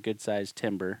patch of good sized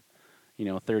timber,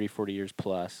 30, 40 years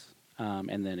plus.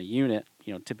 And then a unit,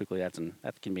 typically that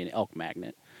can be an elk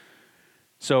magnet.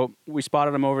 So we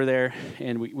spotted them over there,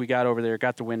 and we got over there,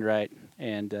 got the wind right,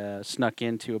 and snuck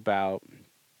into about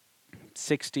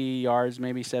 60 yards,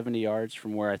 maybe 70 yards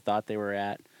from where I thought they were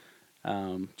at.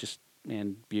 And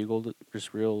bugled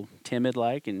just real timid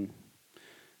like, and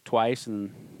twice,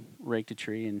 and raked a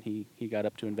tree, and he got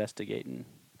up to investigate and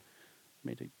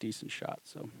made a decent shot.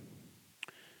 So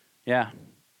yeah.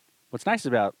 What's nice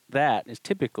about that is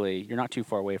typically you're not too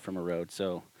far away from a road.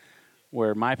 So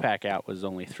where my pack out was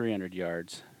only 300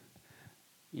 yards,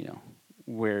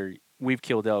 where we've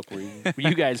killed elk, where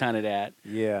you guys hunted at,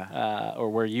 or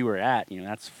where you were at,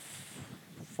 that's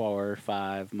 4 or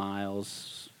 5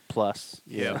 miles plus.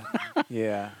 Yeah.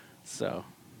 Yeah. So.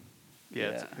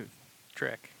 It's a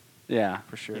trek. Yeah.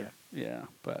 For sure. Yeah.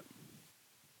 But.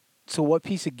 So what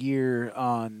piece of gear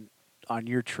on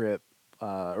your trip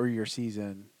or your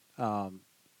season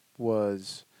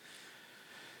was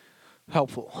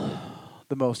helpful,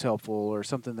 the most helpful, or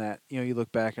something that you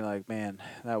look back and like, man,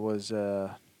 that was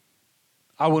I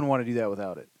wouldn't want to do that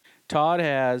without it? Todd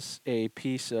has a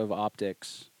piece of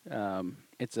optics.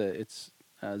 It's a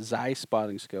Zeiss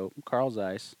spotting scope. Carl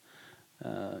Zeiss.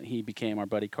 He became our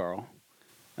buddy Carl.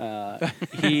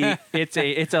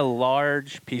 It's a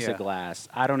large piece of glass.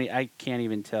 I can't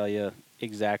even tell you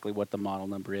exactly what the model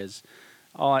number is.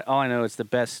 All I know is the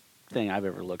best thing I've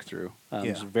ever looked through.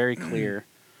 It's very clear,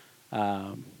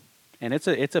 and it's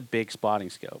a big spotting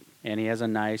scope. And he has a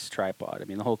nice tripod. I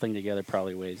mean, the whole thing together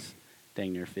probably weighs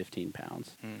dang near 15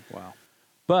 pounds. Wow.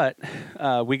 But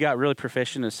we got really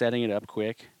proficient at setting it up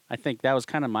quick. I think that was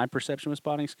kind of my perception with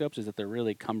spotting scopes, is that they're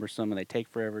really cumbersome and they take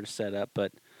forever to set up.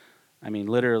 But I mean,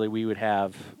 literally,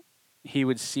 he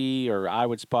would see, or I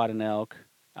would spot an elk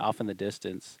off in the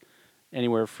distance,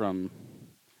 anywhere from,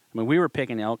 I mean, we were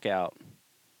picking elk out,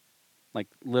 like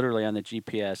literally on the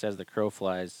GPS as the crow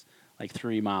flies, like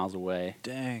 3 miles away.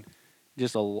 Dang.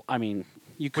 I mean,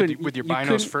 you couldn't with your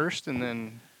binos first, and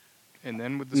then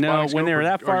with the no, spotting scope, when they were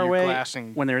that far away.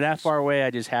 glassing? When they were that far away,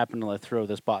 I just happened to throw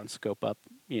the spotting scope up,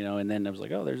 and then I was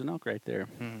like, oh, there's an elk right there.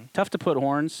 Mm-hmm. Tough to put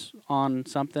horns on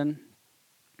something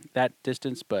that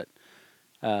distance, but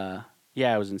it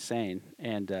was insane,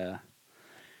 and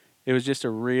it was just a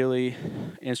really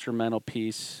instrumental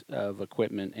piece of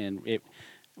equipment. And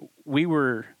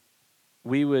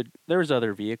there was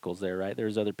other vehicles there, right? There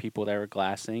was other people that were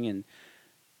glassing, and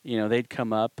they'd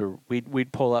come up, or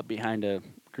we'd pull up behind a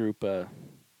group of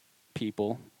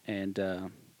people, and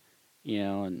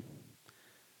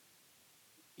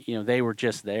they were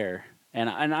just there, and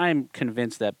I'm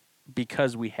convinced that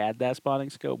because we had that spotting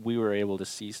scope, we were able to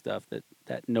see stuff that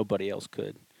nobody else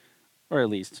could, or at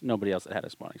least nobody else that had a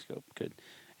spotting scope could,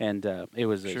 and it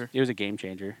was a game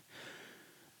changer.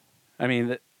 I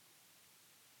mean,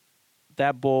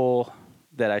 that bull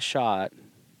that I shot,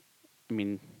 I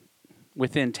mean,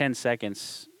 within 10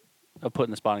 seconds of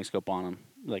putting the spotting scope on him,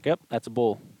 like, yep, that's a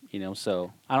bull,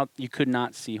 so you could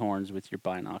not see horns with your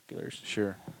binoculars.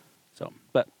 Sure. So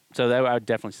that I would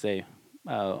definitely say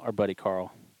our buddy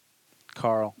Carl.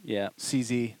 Carl. Yeah.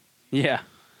 CZ. Yeah.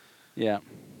 Yeah.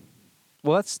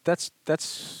 Well, that's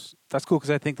cool, because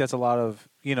I think that's a lot of,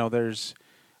 there's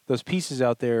those pieces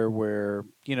out there where,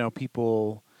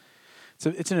 people,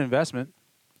 it's an investment,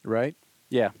 right?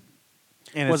 Yeah.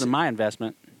 And it wasn't my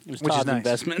investment. It was Todd's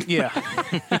investment. Yeah.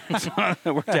 So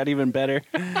it worked out even better.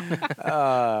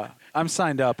 I'm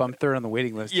signed up. I'm third on the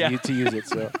waiting list to use it.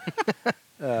 So,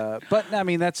 but I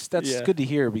mean, that's good to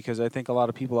hear, because I think a lot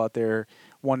of people out there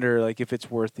wonder, like, if it's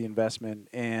worth the investment.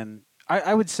 And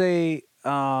I would say,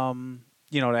 to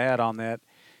add on that,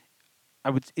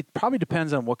 it probably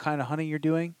depends on what kind of hunting you're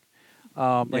doing.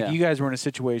 You guys were in a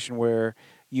situation where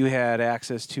you had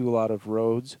access to a lot of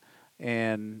roads,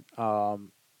 and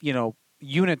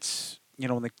units.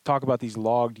 When they talk about these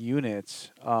logged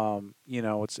units,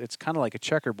 it's kind of like a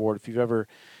checkerboard. If you've ever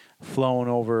flown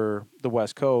over the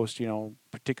West Coast,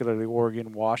 particularly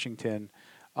Oregon, Washington,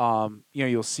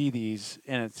 you'll see these,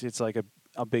 and it's like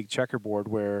a big checkerboard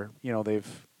where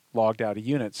they've logged out a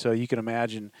unit. So you can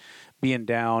imagine being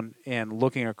down and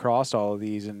looking across all of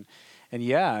these, and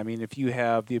I mean, if you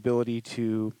have the ability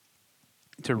to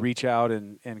reach out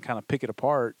and kind of pick it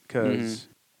apart, because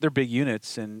they're big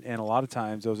units, and a lot of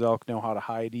times those elk know how to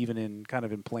hide even in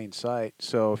plain sight.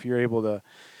 So if you're able to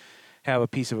have a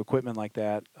piece of equipment like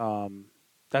that,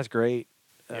 that's great.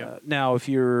 Yep. Now, if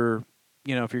you're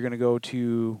going to go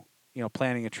to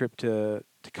planning a trip to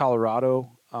Colorado,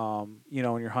 and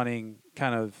you're hunting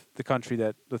kind of the country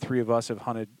that the three of us have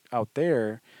hunted out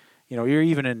there, you're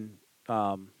even in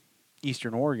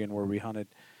Eastern Oregon where we hunted.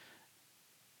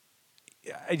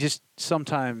 I just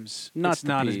sometimes it's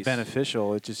not as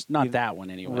beneficial. It's just not that one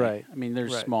anyway. Right. I mean,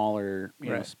 there's smaller,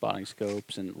 right. Spotting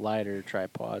scopes and lighter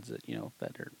tripods that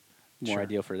that are more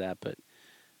ideal for that. But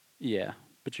yeah,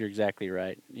 but you're exactly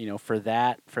right. For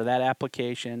that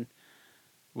application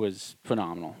was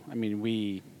phenomenal. I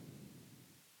mean,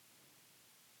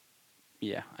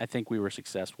 I think we were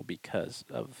successful because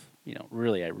of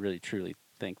really, I really truly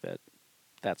think that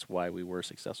that's why we were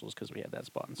successful, is because we had that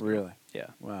spotting scope. Really?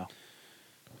 Yeah. Wow.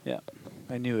 Yeah.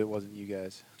 I knew it wasn't you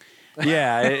guys.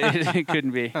 Yeah, it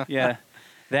couldn't be. Yeah,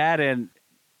 that and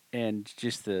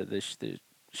just the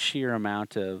sheer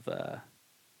amount of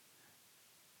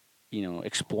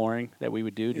exploring that we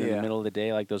would do during the middle of the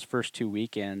day. Like those first 2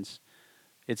 weekends,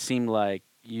 it seemed like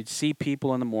you'd see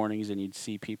people in the mornings and you'd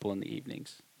see people in the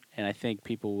evenings. And I think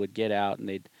people would get out and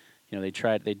they'd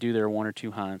do their 1 or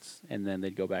 2 hunts, and then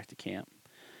they'd go back to camp.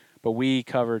 But we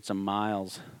covered some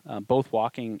miles, both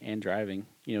walking and driving,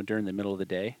 during the middle of the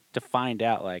day, to find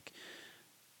out like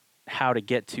how to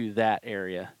get to that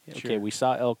area. Sure. Okay, we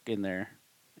saw elk in there.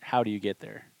 How do you get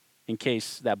there in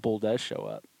case that bull does show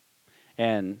up?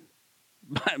 And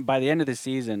by the end of the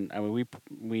season, I mean,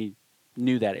 we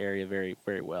knew that area very,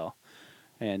 very well,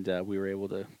 and we were able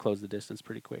to close the distance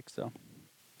pretty quick. So,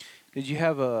 Did you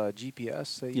have a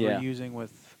GPS that you Yeah. were using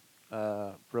with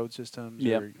road systems?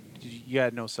 Yep. Or you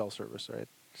had no cell service, right?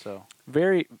 So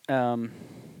very, in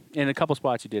a couple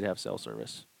spots you did have cell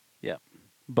service. Yeah,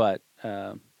 but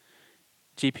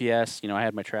GPS, I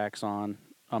had my tracks on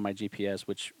my GPS,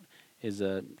 which is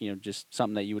just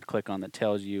something that you would click on that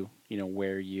tells you,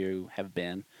 where you have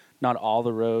been. Not all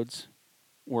the roads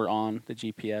were on the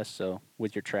GPS, so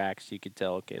with your tracks you could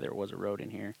tell, okay, there was a road in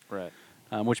here, right.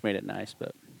 which made it nice.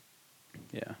 But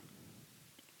yeah,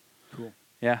 Cool.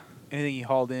 yeah. Anything you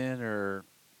hauled in or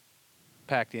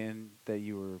packed in that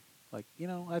you were like,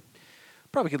 I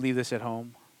probably could leave this at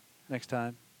home next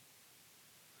time?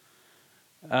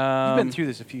 You've been through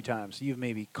this a few times. So you've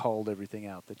maybe called everything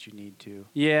out that you need to.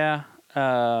 Yeah.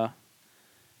 Yeah.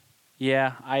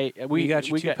 You got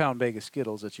your 2-pound bag of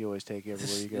Skittles that you always take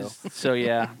everywhere you go. So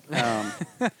yeah,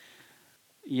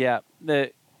 yeah.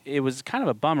 It was kind of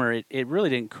a bummer. It really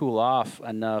didn't cool off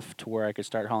enough to where I could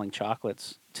start hauling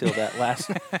chocolates till that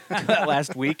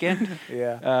last weekend.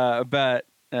 Yeah. But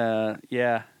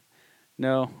yeah,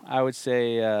 no, I would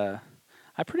say I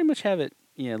pretty much have it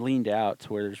leaned out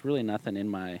to where there's really nothing in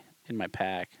my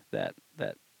pack that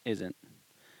isn't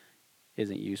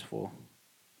useful,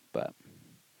 but.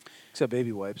 Except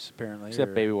baby wipes, apparently.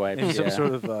 Except baby wipes, Maybe some yeah.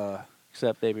 sort of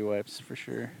Except baby wipes, for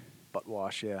sure. butt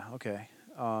wash, yeah. Okay.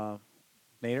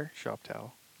 Nader? Shop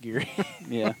towel. Gear.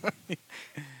 Yeah.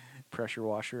 Pressure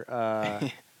washer.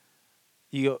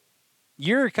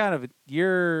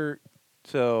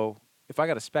 So if I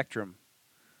got a Spectrum,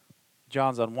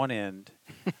 John's on one end,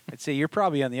 I'd say you're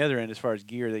probably on the other end as far as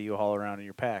gear that you haul around in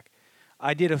your pack.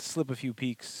 I did slip a few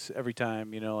peaks every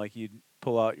time, like you'd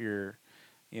pull out your,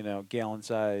 gallon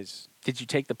size Did you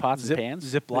take the pots and pans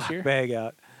this year? Ziploc bag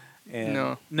out. And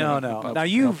No. No. No. Now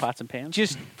you've, pots and pans?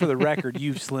 just for the record,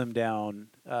 you've slimmed down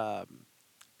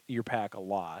your pack a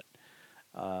lot.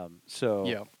 So,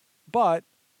 Yeah. but,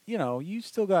 you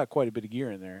still got quite a bit of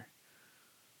gear in there.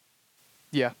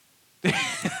 Yeah.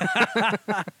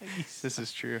 This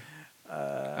is true.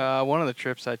 One of the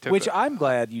trips I took, Which I'm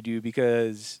glad you do,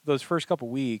 because those first couple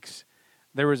weeks,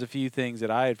 there was a few things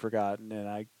that I had forgotten, and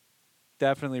I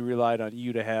definitely relied on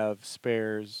you to have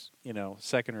spares,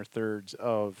 second or thirds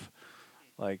of,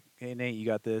 like, hey, Nate, you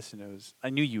got this, and I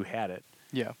knew you had it.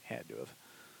 yeah, Had to have.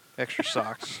 extra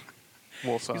socks,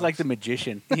 wool socks. He's like the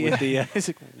magician. With the, It's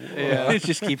like, Yeah. it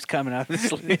just keeps coming out of his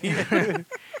sleeve. That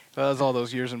was all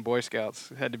those years in Boy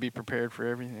Scouts. Had to be prepared for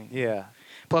everything. yeah.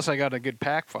 Plus, I got a good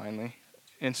pack finally,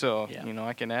 and so Yeah.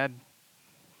 I can add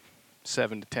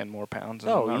 7 to 10 more pounds.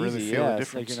 And Oh, not easy. really feel Yeah, the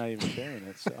it's like difference. you're not even carrying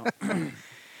it. So,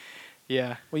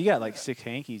 Yeah, well, you got like 6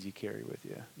 hankies you carry with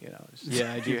you. Just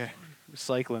yeah, I do.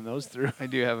 cycling those through. I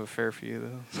do have a fair few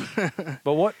of those.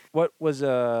 But what was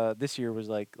this year was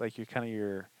like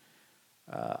your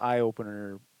eye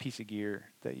opener piece of gear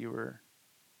that you were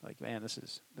like, man, this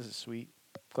is sweet.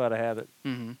 Glad I have it.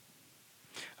 Mm-hmm.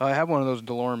 I have one of those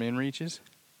DeLorme inReaches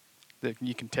that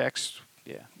you can text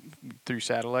Yeah. through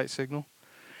satellite signal,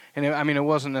 and it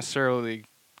wasn't necessarily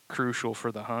crucial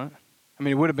for the hunt. I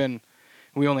mean, it would have been.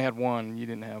 We only had one. You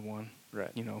didn't have one.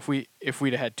 Right. If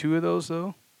we'd had 2 of those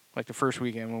though, like the first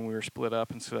weekend when we were split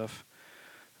up and stuff,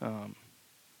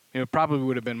 it probably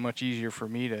would have been much easier for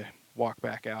me to walk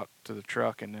back out to the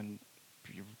truck and then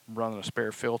you run a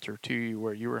spare filter to you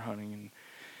where you were hunting,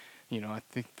 and I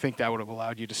think that would have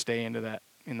allowed you to stay in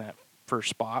that first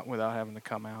spot without having to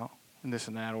come out and this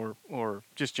and that, or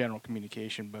just general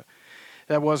communication. But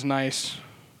that was nice.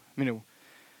 I mean,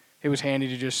 it was handy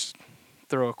to just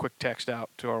throw a quick text out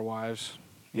to our wives,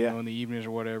 in the evenings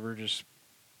or whatever, just,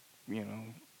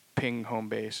 ping home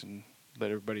base and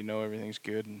let everybody know everything's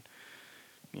good, and,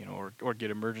 or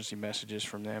get emergency messages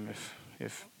from them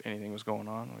if anything was going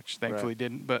on, which thankfully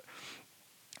didn't. But,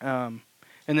 and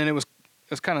then it was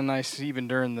kind of nice even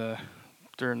during the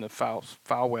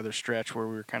foul weather stretch where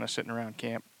we were kind of sitting around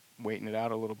camp waiting it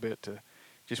out a little bit to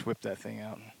just whip that thing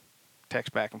out and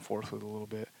text back and forth with a little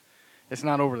bit. It's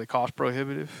not overly cost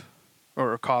prohibitive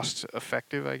or cost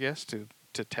effective, I guess, to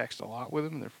text a lot with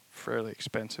them. They're fairly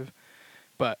expensive,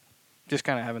 but just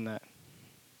kind of having that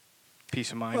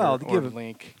peace of mind Well, or to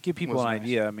link. give people was an nice.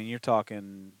 idea. I mean, you're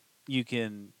talking.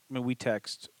 We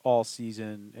text all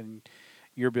season, and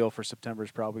your bill for September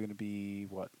is probably going to be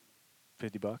what,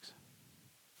 $50?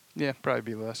 Yeah, probably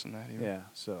be less than that even. Yeah.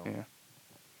 So. Yeah.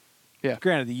 Yeah.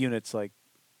 Granted, the unit's like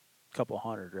a couple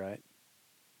hundred, right?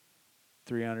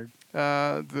 300.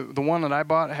 The one that I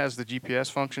bought has the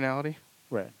GPS functionality,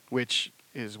 Right. which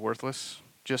is worthless,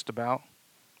 just about.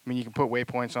 I mean, you can put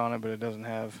waypoints on it, but it doesn't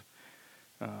have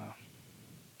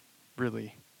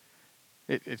really.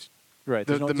 It's Right.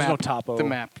 the, There's no, the there's map. no topo. The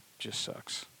map just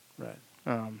sucks. Right.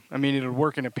 I mean, it'll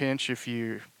work in a pinch if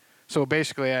you. So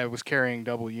basically, I was carrying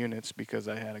double units because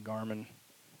I had a Garmin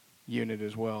unit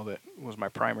as well that was my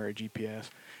primary GPS.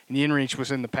 And the InReach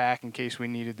was in the pack in case we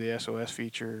needed the SOS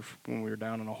feature when we were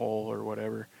down in a hole or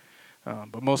whatever.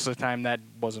 But most of the time, that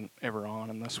wasn't ever on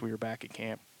unless we were back at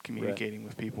camp communicating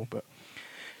with people. But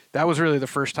that was really the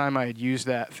first time I had used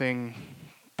that thing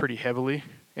pretty heavily,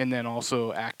 and then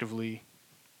also actively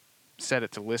set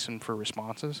it to listen for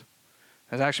responses.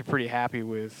 I was actually pretty happy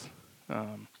with,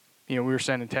 we were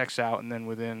sending texts out, and then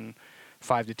within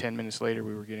 5 to 10 minutes later,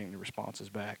 we were getting the responses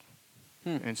back.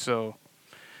 And so,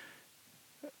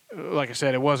 like I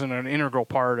said, it wasn't an integral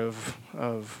part of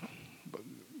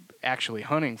actually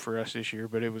hunting for us this year,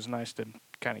 but it was nice to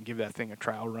kind of give that thing a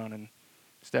trial run, and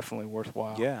it's definitely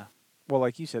worthwhile. Yeah. Well,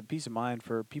 like you said, peace of mind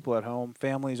for people at home.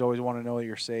 Families always want to know that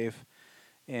you're safe,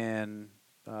 and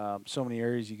so many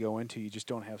areas you go into, you just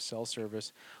don't have cell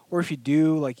service, or if you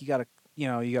do, like you got to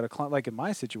like in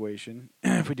my situation,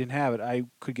 if we didn't have it, I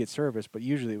could get service, but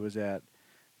usually it was at,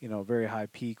 a very high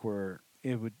peak where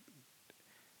it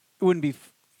wouldn't be,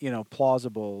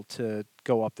 plausible to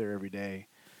go up there every day.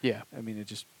 Yeah. I mean, it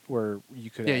just where you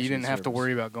could. Yeah, actually you didn't have to service.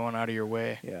 worry about going out of your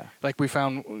way. Yeah. Like we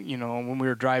found, when we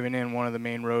were driving in one of the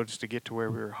main roads to get to where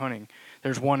we were hunting,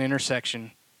 there's one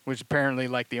intersection, which is apparently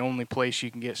like the only place you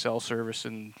can get cell service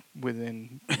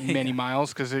within many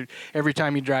miles, because every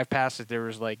time you drive past it, there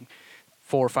was like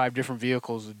 4 or 5 different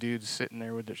vehicles of dudes sitting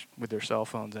there with their cell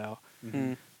phones out.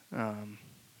 Mm-hmm.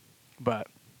 But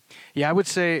yeah, I would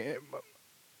say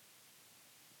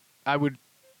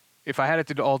if I had it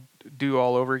to do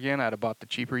all over again, I'd have bought the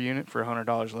cheaper unit for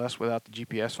 $100 less without the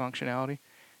GPS functionality,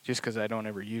 just because I don't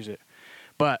ever use it.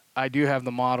 But I do have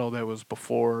the model that was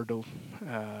before the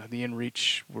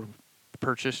InReach were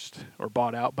purchased or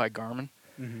bought out by Garmin,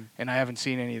 and I haven't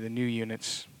seen any of the new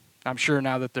units. I'm sure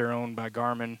now that they're owned by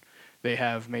Garmin, they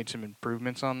have made some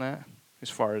improvements on that as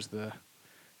far as the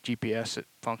GPS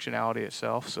functionality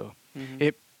itself. So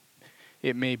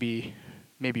it may be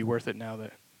worth it now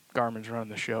that Garmin's running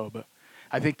the show, but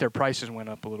I think their prices went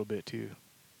up a little bit too,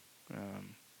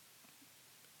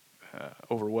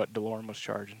 over what DeLorme was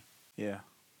charging. Yeah.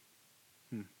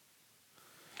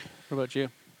 What about you?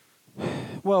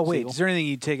 Well, wait. Siegel? Is there anything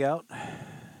you'd take out?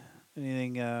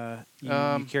 Anything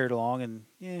you carried along, and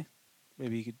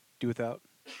maybe you could do without?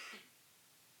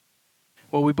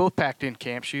 Well, we both packed in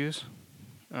camp shoes.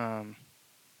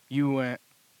 You went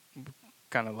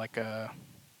kind of like a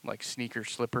sneaker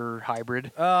slipper hybrid.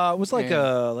 It was like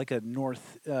a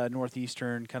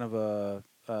northeastern kind of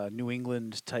a New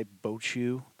England type boat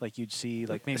shoe, like you'd see,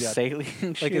 like maybe a sailing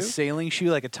shoe? like a sailing shoe,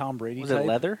 like a Tom Brady. Was type. it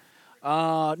leather?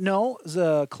 No, it was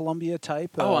a Columbia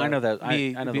type. Oh, I know that.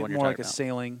 I know the be one you're more like talking a about.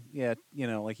 sailing. Yeah,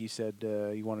 like you said,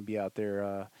 you want to be out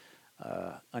there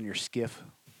on your skiff,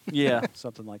 Yeah.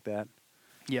 something like that.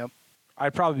 Yep.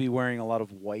 I'd probably be wearing a lot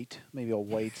of white, maybe a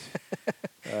white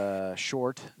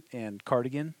short and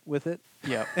cardigan with it.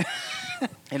 Yep.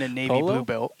 And a navy Polo? blue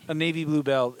belt. A navy blue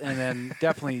belt, and then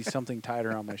definitely something tied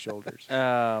around my shoulders.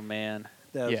 Oh, man.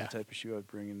 That was Yeah. the type of shoe I'd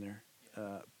bring in there.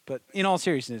 But in all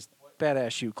seriousness,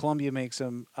 badass shoe. Columbia makes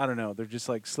them. I don't know. They're just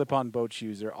like slip-on boat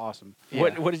shoes. They're awesome.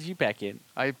 Yeah. What did you pack in?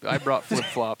 I brought flip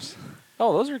flops.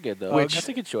 Oh, those are good, though. Which- That's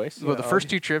a good choice. Well, the first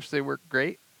 2 trips they worked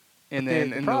great, and then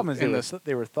the in problem is in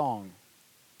they were thong.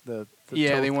 The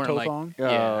yeah, toe, they weren't toe like thong.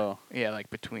 Oh. yeah,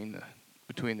 like between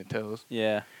the toes,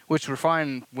 Yeah. which were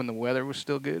fine when the weather was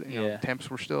still good. Yeah. The temps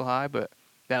were still high, but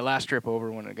that last trip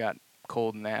over when it got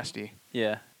cold and nasty,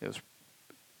 Yeah. it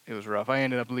was rough. I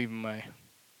ended up leaving my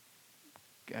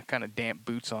kind of damp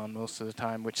boots on most of the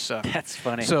time, which sucked. That's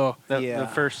funny. So The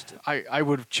first. I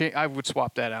would I would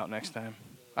swap that out next time.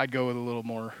 I'd go with a little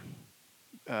more,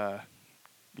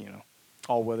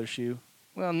 all-weather shoe.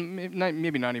 well,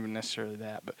 maybe not even necessarily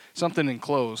that, but something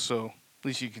enclosed, so at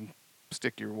least you can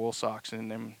stick your wool socks in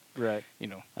them. Right.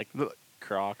 Like the-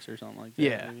 Crocs or something like that.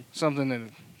 yeah, maybe. something that at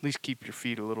least keep your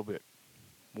feet a little bit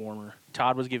warmer.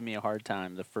 Todd was giving me a hard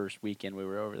time the first weekend we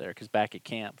were over there because back at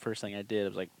camp, first thing I did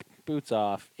was like boots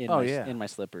off in my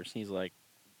slippers. He's like,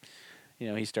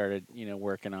 he started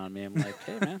working on me. I'm like,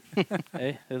 hey man,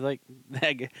 hey, it's like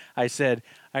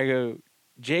I go,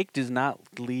 Jake does not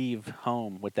leave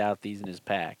home without these in his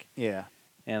pack, Yeah.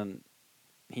 and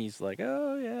he's like,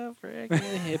 oh yeah, frick,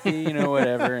 hippie,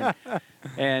 whatever,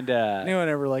 and Anyone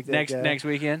ever like that guy? next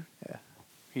weekend.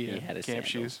 He He had his camp sandals.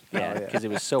 shoes. Oh, Yeah, yeah. because it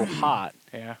was so hot,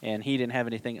 Yeah. and he didn't have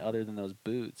anything other than those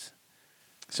boots.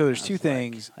 So there's I two was like,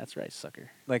 things That's right,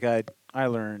 sucker. like I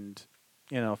learned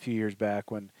a few years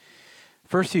back when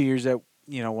first few years that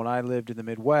when I lived in the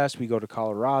Midwest, we go to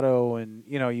Colorado, and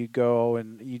you go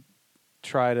and you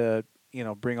try to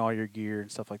bring all your gear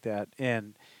and stuff like that.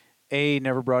 And A,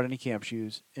 never brought any camp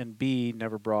shoes, and B,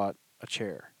 never brought a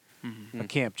chair, a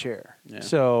camp chair. Yeah.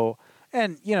 So,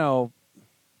 and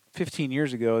 15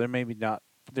 years ago,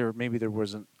 there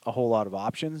wasn't a whole lot of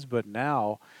options, but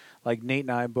now, like Nate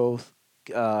and I both,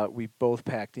 we both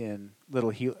packed in little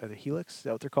Helix. Is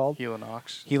that what they're called?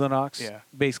 Helinox. Helinox. Yeah.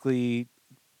 Basically,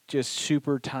 just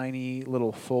super tiny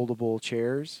little foldable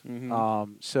chairs.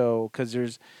 Mhm. So,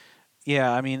 because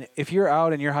I mean, if you're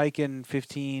out and you're hiking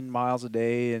 15 miles a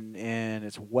day and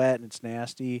it's wet and it's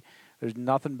nasty, there's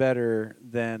nothing better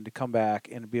than to come back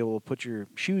and be able to put your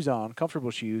shoes on,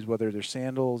 comfortable shoes, whether they're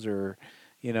sandals or,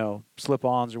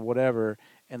 slip-ons or whatever,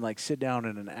 and like sit down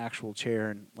in an actual chair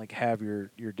and like have your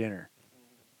dinner.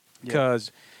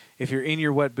 Because if you're in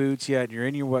your wet boots and you're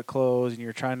in your wet clothes and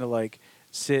you're trying to like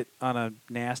sit on a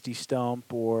nasty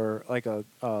stump or like a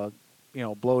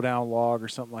blow down log or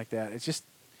something like that, it's just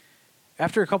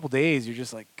after a couple days you're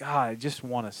just like, God, I just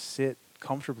want to sit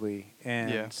comfortably.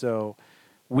 And so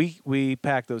we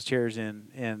packed those chairs in,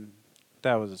 and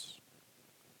that was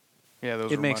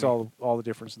those it were makes money. all the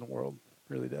difference in the world.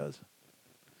 It really does.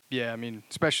 Yeah, I mean,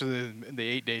 especially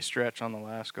the 8-day stretch on the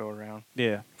last go around.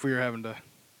 Yeah. If we were having to,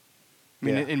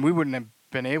 and we wouldn't have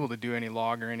been able to do any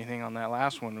log or anything on that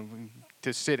last one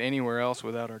to sit anywhere else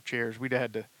without our chairs. We'd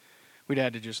had to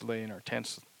just lay in our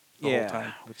tents the whole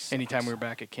time. Anytime we were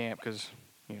back at camp, because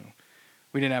we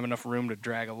didn't have enough room to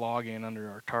drag a log in under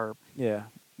our tarp. Yeah.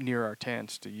 Near our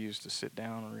tents to use to sit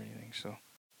down or anything. So.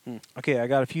 Okay, I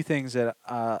got a few things that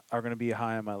are going to be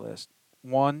high on my list.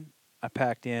 One, I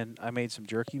made some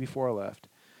jerky before I left.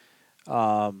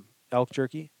 Elk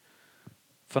jerky,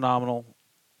 phenomenal.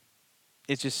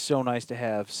 It's just so nice to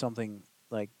have something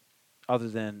like other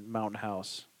than Mountain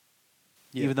House.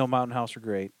 Yeah. Even though Mountain House are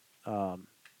great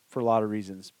for a lot of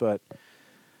reasons. But,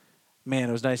 man,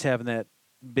 it was nice having that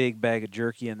big bag of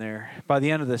jerky in there. By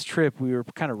the end of this trip, we were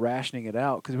kind of rationing it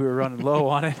out because we were running low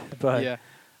on it. But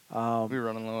we were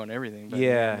running low on everything.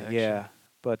 Yeah.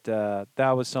 But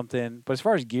that was something. But as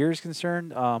far as gear is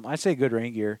concerned, I'd say good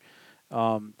rain gear.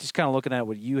 Just kind of looking at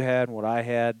what you had and what I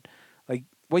had. Like,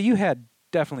 what you had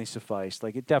definitely sufficed.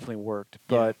 Like, it definitely worked.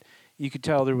 But you could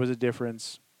tell there was a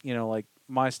difference. Like,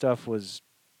 my stuff was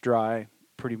dry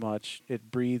pretty much.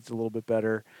 It breathed a little bit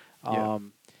better.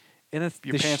 And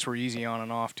your pants were easy on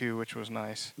and off, too, which was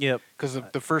nice. Yep. Because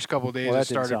the first couple of days well, that it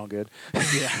started. didn't sound good.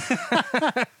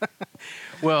 Yeah.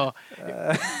 Well,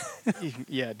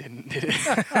 it didn't, did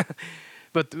it?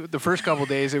 But the first couple of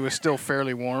days, it was still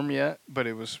fairly warm yet, but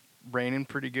it was raining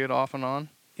pretty good off and on.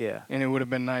 Yeah. And it would have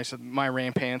been nice. My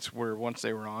rain pants were, once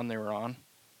they were on.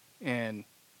 And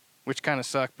which kind of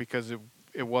sucked because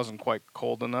it wasn't quite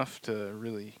cold enough to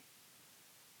really,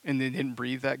 and they didn't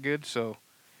breathe that good, so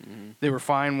they were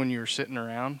fine when you were sitting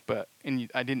around, I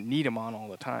didn't need them on all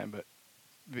the time, but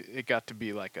it got to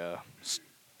be like a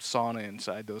sauna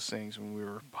inside those things when we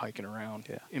were hiking around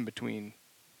in between.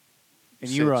 And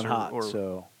you run hot,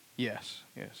 so. Yes,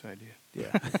 I did.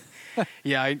 Yeah.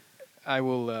 Yeah, I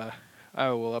will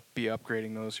be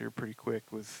upgrading those here pretty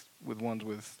quick with ones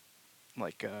with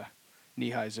like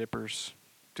knee-high zippers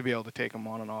to be able to take them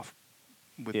on and off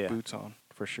with boots on.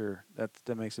 For sure, that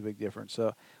makes a big difference.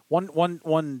 So,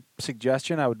 one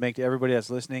suggestion I would make to everybody that's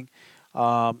listening,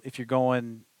 if you're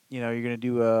going, you're going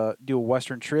to do a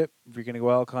western trip, if you're going to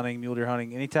go elk hunting, mule deer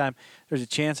hunting, anytime there's a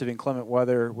chance of inclement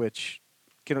weather, which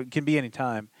can be any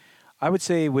time, I would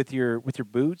say with your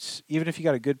boots, even if you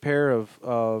got a good pair of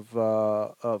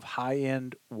high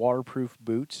end waterproof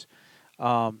boots,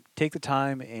 take the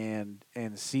time and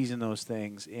season those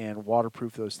things and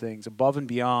waterproof those things above and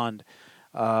beyond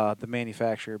the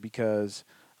manufacturer, because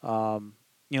I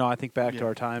think back to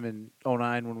our time in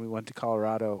 2009 when we went to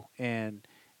Colorado, and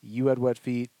you had wet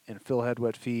feet and Phil had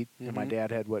wet feet and my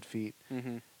dad had wet feet,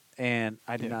 and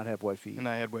I did not have wet feet, and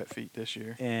I had wet feet this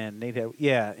year, and Nate had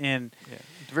at the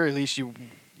very least you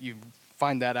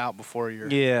find that out before you're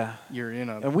in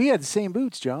a. And we had the same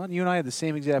boots, John. You and I had the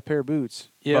same exact pair of boots,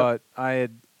 but I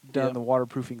had done the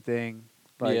waterproofing thing.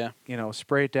 Like,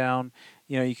 spray it down.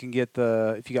 You can get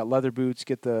if you got leather boots,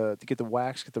 get the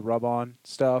wax, get the rub-on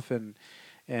stuff, and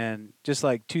just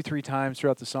like 2-3 times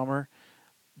throughout the summer,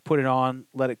 put it on,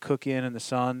 let it cook in the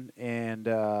sun, and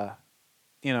I'm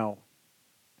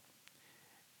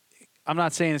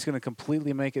not saying it's going to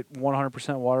completely make it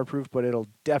 100% waterproof, but it'll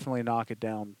definitely knock it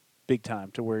down big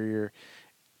time to where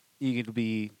you can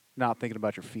be not thinking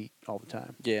about your feet all the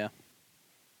time. Yeah.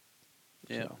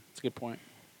 Yeah, So. that's a good point.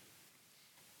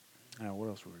 What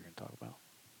else were we going to talk about?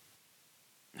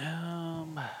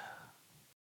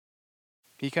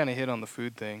 He kind of hit on the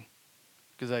food thing,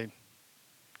 because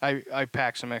I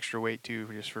packed some extra weight too,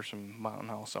 just for some Mountain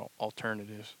House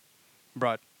alternatives.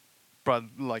 Brought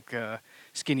like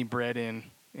skinny bread in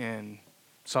and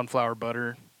sunflower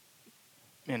butter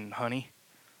and honey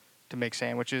to make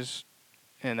sandwiches,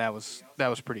 and that was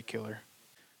pretty killer.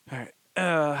 All right.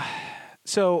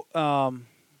 So,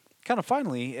 kind of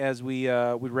finally, as we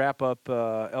wrap up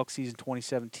elk season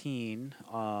 2017,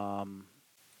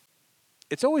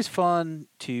 it's always fun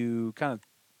to kind of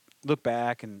look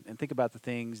back and think about the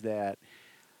things that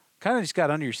kind of just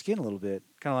got under your skin a little bit.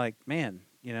 Kind of like, man,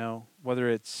 whether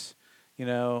it's,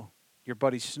 your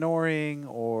buddy snoring,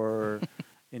 or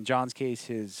in John's case,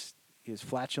 his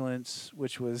flatulence,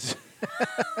 which was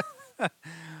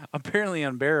apparently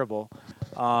unbearable.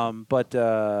 But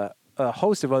a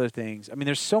host of other things. I mean,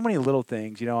 there's so many little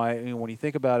things. When you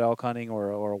think about elk hunting or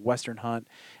a Western hunt,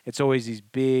 it's always these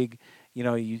big.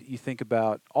 You think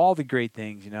about all the great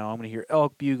things. I'm going to hear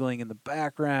elk bugling in the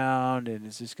background, and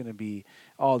it's just going to be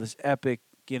all this epic.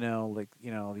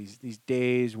 These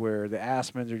days where the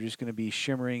aspens are just going to be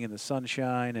shimmering in the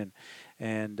sunshine,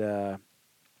 and Will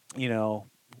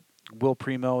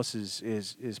Primos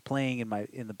is playing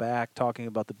in the back, talking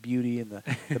about the beauty and the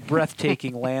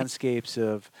breathtaking landscapes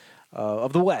of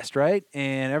the West, right?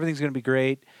 And everything's going to be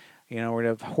great. We're going to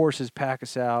have horses pack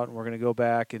us out, and we're going to go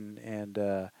back and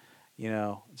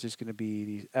it's just going to be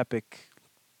these epic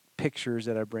pictures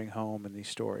that I bring home and these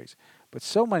stories. But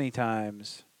so many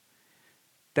times,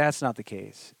 that's not the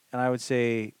case. And I would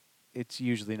say it's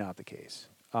usually not the case.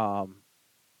 There's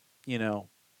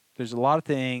a lot of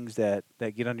things that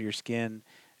get under your skin,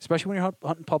 especially when you're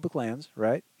hunting public lands,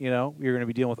 right? You're going to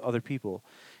be dealing with other people.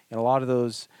 And a lot of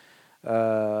those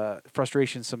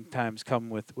frustrations sometimes come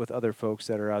with other folks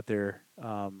that are out there,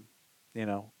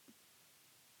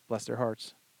 bless their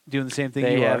hearts, doing the same thing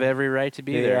They you have are. every right to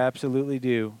be They there. absolutely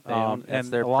do. That's And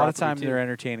their a lot of property times too. they're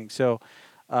entertaining. So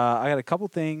I got a couple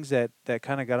things that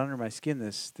kind of got under my skin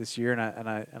this year, and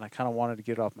I kind of wanted to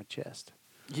get it off my chest.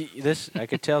 I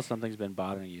could tell something's been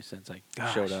bothering you since I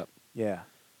showed Gosh. up. Yeah.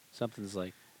 Something's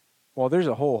like, Well, there's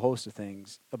a whole host of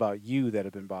things about you that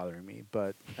have been bothering me,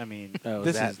 but I mean, oh,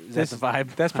 this is is that the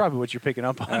vibe? That's probably what you're picking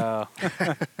up on. Oh,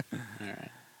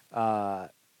 all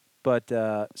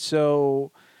right.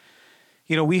 So,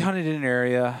 we hunted in an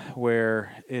area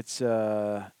where it's,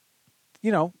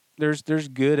 there's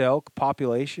good elk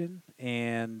population,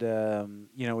 and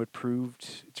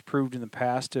it's proved in the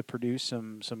past to produce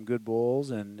some good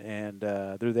bulls, and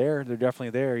they're there. They're definitely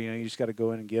there. You just got to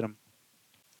go in and get them.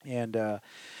 And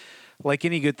like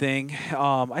any good thing,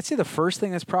 I'd say the first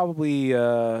thing that's probably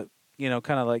kind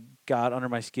of like got under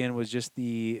my skin was just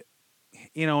the,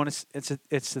 and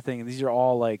it's the thing. And these are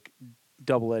all like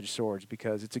double-edged swords,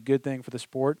 because it's a good thing for the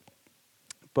sport,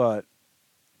 but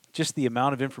just the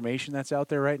amount of information that's out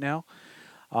there right now.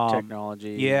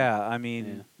 Technology. Yeah, I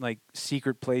mean, like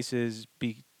secret places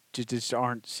just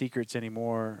aren't secrets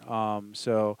anymore.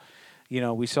 So,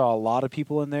 we saw a lot of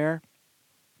people in there,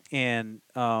 and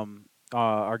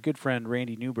our good friend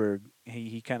Randy Newberg,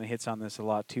 he kind of hits on this a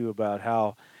lot too, about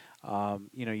how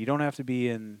you don't have to be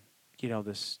in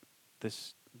this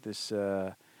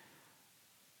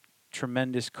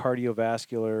tremendous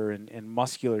cardiovascular and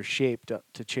muscular shape to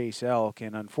chase elk.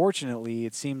 And unfortunately,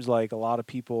 it seems like a lot of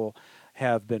people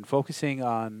have been focusing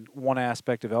on one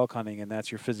aspect of elk hunting, and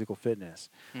that's your physical fitness.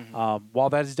 Mm-hmm. While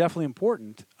that is definitely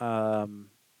important,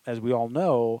 as we all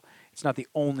know, it's not the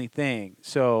only thing.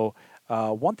 So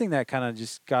one thing that kind of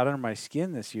just got under my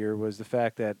skin this year was the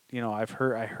fact that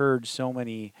I heard so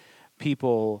many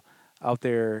people out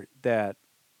there that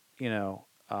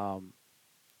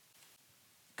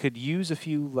could use a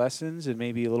few lessons and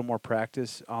maybe a little more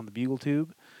practice on the bugle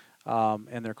tube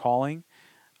and their calling.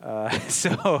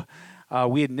 So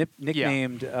we had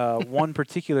nicknamed one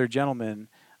particular gentleman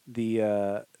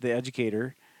the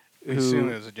educator. We assume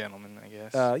it was a gentleman, I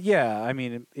guess. Yeah, I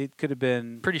mean, it could have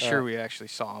been... Pretty sure we actually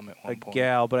saw him at one point. A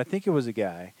gal, but I think it was a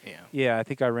guy. Yeah. Yeah, I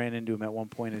think I ran into him at one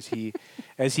point as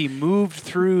he moved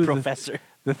through Professor.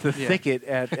 the thicket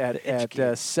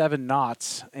at 7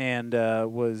 knots, and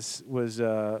was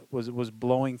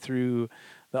blowing through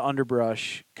the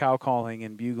underbrush, cow calling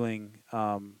and bugling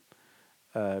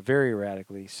very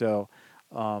erratically. So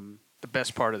the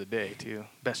best part of the day too.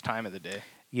 Best time of the day.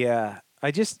 yeah,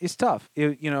 it's tough.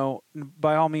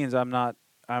 By all means,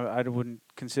 I wouldn't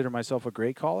consider myself a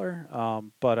great caller,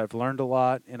 but I've learned a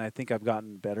lot, and I think I've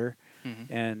gotten better.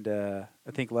 Mm-hmm. And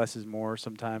I think less is more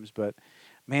sometimes. But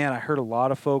man, I heard a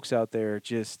lot of folks out there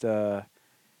just, they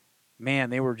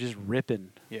were just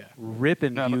ripping Yeah.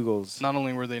 bugles. Not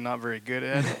only were they not very good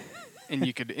at it, and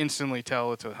you could instantly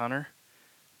tell it's a hunter,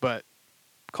 but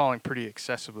calling pretty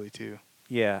excessively too.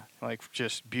 Yeah. Like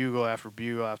just bugle after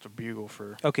bugle after bugle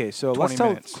for Okay, so 20 let's tell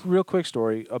minutes. a real quick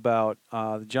story about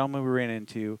the gentleman we ran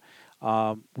into.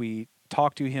 We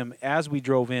talked to him as we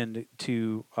drove in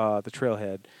to the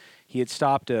trailhead. He had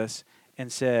stopped us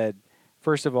and said,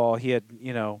 first of all, he had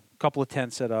a couple of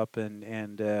tents set up,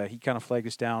 and he kind of flagged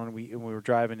us down, and we were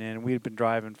driving in, and we had been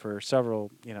driving for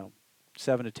several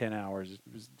 7 to 10 hours.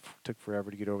 It took forever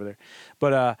to get over there,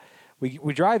 but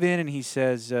we drive in, and he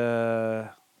says.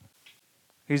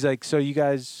 He's like, so you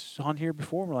guys hunt here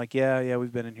before? And we're like, yeah,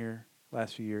 we've been in here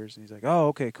last few years. And he's like, oh,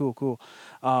 okay, cool.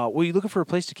 Were you looking for a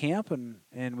place to camp?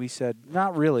 And we said,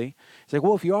 not really. He's like,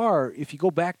 well, if you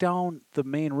go back down the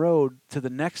main road to the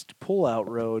next pull-out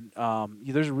road,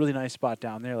 there's a really nice spot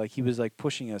down there. Like, he was, like,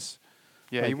 pushing us.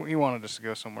 Yeah, like, he wanted us to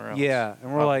go somewhere else. Yeah,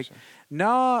 and we're obviously.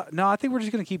 like, no, I think we're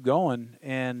just going to keep going.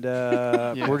 And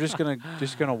Yeah. we're just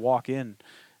gonna walk in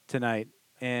tonight.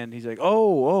 And he's like,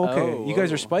 oh, okay. You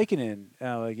guys are spiking in. And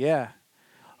I'm like, yeah.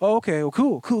 Oh, okay. Well,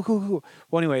 cool.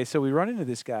 Well, anyway, so we run into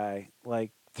this guy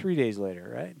like 3 days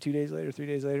later, right? 2 days later, 3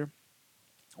 days later.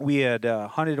 We had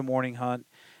hunted a morning hunt.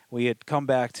 We had come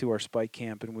back to our spike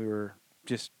camp, and we were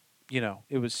just,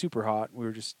 it was super hot. We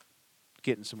were just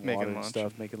getting some Making water and lunch.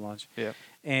 stuff, making lunch. Yeah.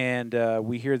 And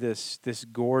we hear this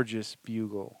gorgeous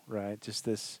bugle, right? Just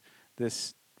this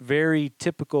very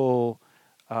typical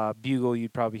bugle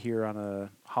you'd probably hear on a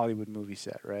Hollywood movie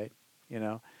set, right?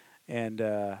 And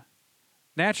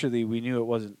naturally we knew it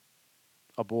wasn't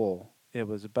a bull. It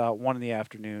was about 1 in the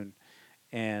afternoon,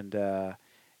 and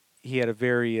he had a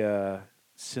very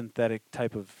synthetic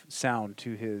type of sound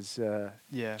to his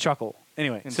Yeah. chuckle.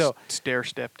 Anyway, And so stair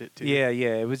stepped it too. yeah,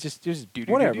 it was just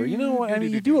Do-do-do-do, whatever. You know what? I mean, you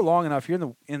do do-do-do-do. it long enough.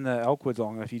 You're in the elk woods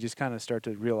long enough. You just kind of start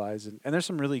to realize, and there's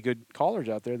some really good callers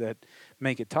out there that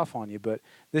make it tough on you. But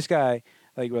this guy,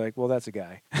 we're like, well, that's a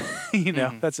guy,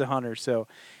 Mhm. that's a hunter. So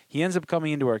he ends up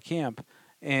coming into our camp,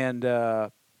 and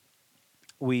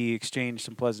we exchanged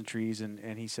some pleasantries.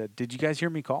 And he said, "Did you guys hear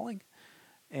me calling?"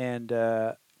 And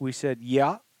we said,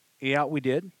 "Yeah, we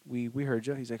did. We heard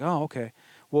you." He's like, "Oh, okay.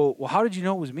 Well, how did you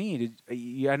know it was me?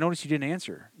 I noticed you didn't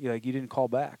answer. You didn't call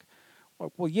back."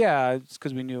 Well, yeah, it's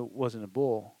because we knew it wasn't a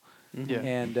bull. Yeah.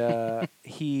 And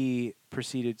he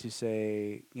proceeded to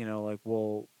say,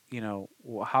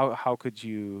 how could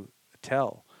you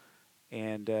tell?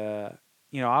 And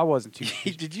I wasn't too.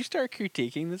 Did you start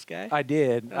critiquing this guy? I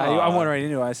did. I went right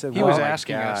into it. I said, He well, was my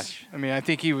asking us. gosh. I mean, I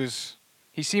think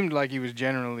he seemed like he was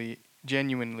genuinely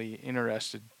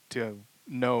interested to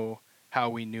know how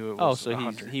we knew it was So a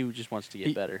hunter. he just wants to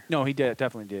get better. No, he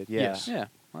definitely did. Yeah. Yes. Yeah,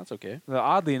 well, that's okay. Well,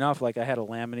 oddly enough, I had a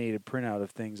laminated printout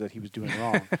of things that he was doing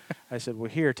wrong. I said, well,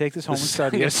 here, take this home and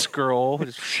study a it. scroll.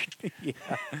 Yeah.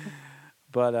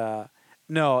 But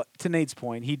no, to Nate's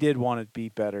point, he did want to be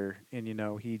better, and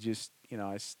he just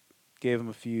I gave him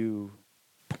a few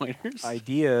Pointers.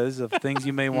 ideas of things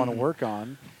you may want to work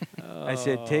on. I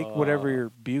said, take whatever your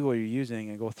bugle you're using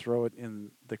and go throw it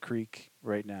in the creek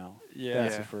right now. Yeah.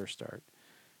 That's the first start,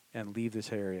 and leave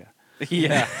this area.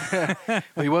 Yeah.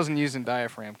 Well, he wasn't using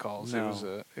diaphragm calls.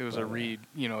 No. It was a reed,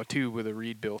 a tube with a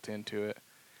reed built into it.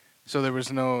 So there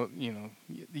was no,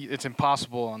 it's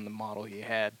impossible on the model he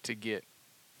had to get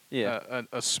Yeah.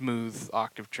 a smooth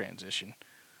octave transition.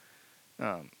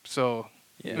 So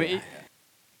Yeah. I mean,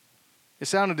 it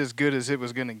sounded as good as it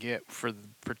was going to get for the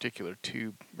particular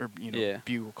tube or Yeah.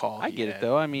 bugle call. I he get it had.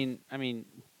 though. I mean,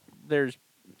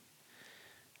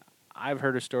 I've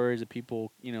heard of stories of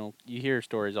people. You hear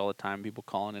stories all the time. People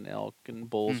calling an elk and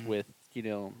bulls Mhm. with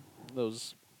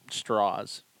those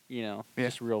straws. Yeah.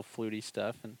 Just real fluty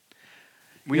stuff. And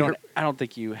We you don't, heard- I don't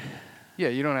think you. Yeah,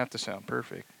 you don't have to sound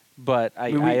perfect. But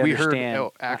I we heard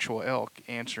understand. actual elk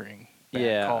answering. Bad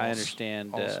Yeah, calls I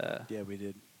understand. also. Yeah, we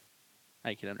did.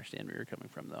 I can understand where you're coming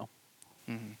from, though.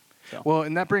 Mhm. So. Well,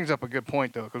 and that brings up a good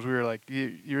point though, because we were like,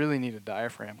 you really need a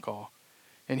diaphragm call,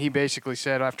 and he basically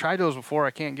said, I've tried those before,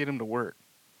 I can't get them to work,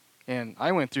 and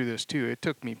I went through this too. It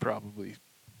took me probably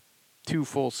 2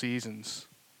 full seasons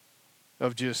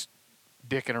of just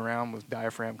dicking around with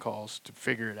diaphragm calls to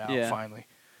figure it out Yeah. finally.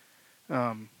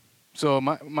 So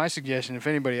my suggestion, if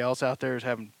anybody else out there is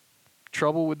having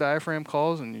trouble with diaphragm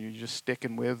calls and you're just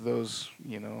sticking with those,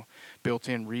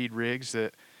 built-in reed rigs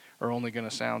that are only going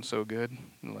to sound so good,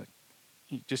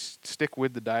 you just stick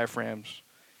with the diaphragms.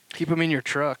 Keep them in your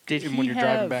truck. Did and he when you're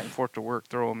driving have- back and forth to work,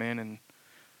 throw them in and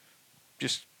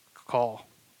just call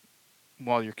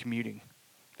while you're commuting.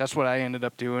 That's what I ended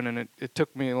up doing, and it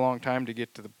took me a long time to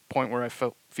get to the point where I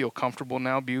feel comfortable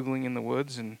now bugling in the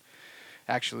woods and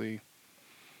actually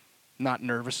not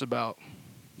nervous about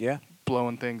Yeah.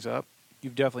 blowing things up.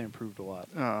 You've definitely improved a lot.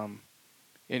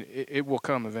 It will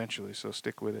come eventually, so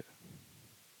stick with it.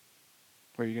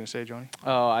 What are you gonna say, Johnny?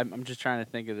 Oh, I'm just trying to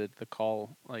think of the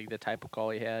call, like the type of call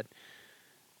he had.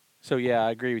 So yeah,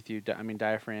 I agree with you. I mean,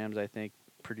 diaphragms, I think,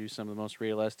 produce some of the most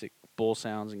realistic bull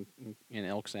sounds and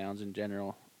elk sounds in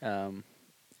general.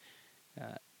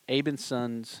 Abe and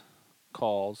Sons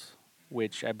calls,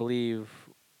 which I believe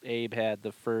Abe had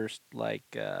the first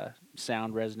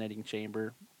sound resonating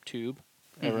chamber tube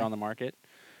ever Mhm. on the market.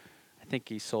 I think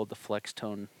he sold the Flex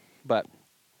Tone, but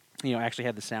actually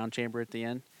had the sound chamber at the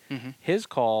end. Mm-hmm. His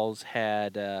calls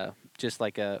had just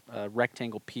like a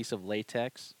rectangle piece of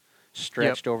latex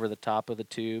stretched over the top of the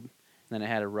tube. And then it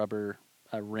had a rubber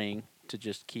ring to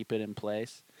just keep it in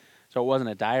place. So it wasn't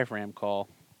a diaphragm call.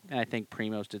 And I think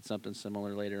Primos did something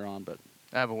similar later on. But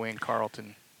I have a Wayne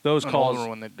Carlton. those an calls, older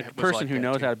one that the was person like who that,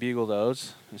 knows too. how to bugle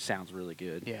those, it sounds really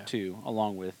good Yeah. too.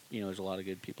 Along with, there's a lot of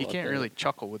good people You out can't there. really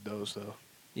chuckle with those though.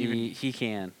 He can. He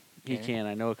Can he? can.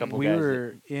 I know a couple We guys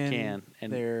were that in can,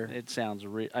 and there. it sounds.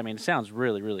 It sounds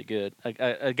really, really good.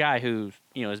 A guy who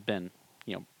has been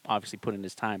obviously put in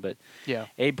his time, but Yeah.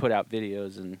 Abe put out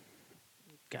videos, and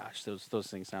gosh, those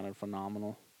things sounded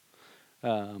phenomenal.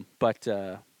 But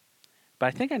I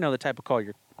think I know the type of call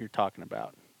you're talking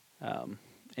about,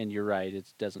 and you're right.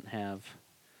 It doesn't have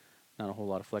not a whole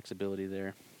lot of flexibility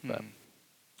there, but, Mhm.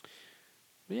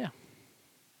 but yeah,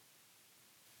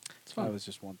 it's fun. That was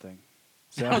just one thing.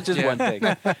 That was just Yeah. one thing.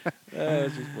 That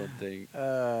was just one thing.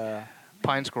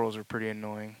 Pine squirrels are pretty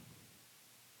annoying.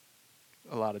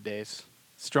 A lot of days.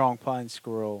 Strong pine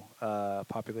squirrel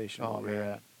population. Oh, where we're man.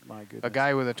 at. My goodness. A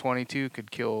guy with a 22 could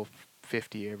kill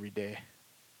 50 every day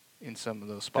in some of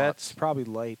those spots. That's probably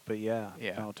light, but yeah.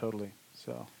 Yeah. No, totally.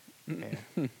 So. Yeah.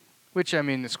 Which, I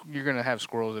mean, you're going to have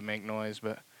squirrels that make noise,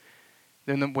 but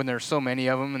then when there's so many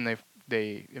of them and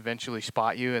they eventually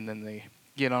spot you and then they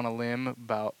get on a limb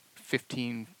about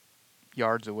 15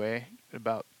 yards away,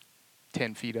 about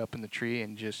 10 feet up in the tree,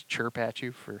 and just chirp at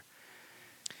you for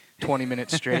 20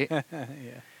 minutes straight.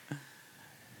 Yeah.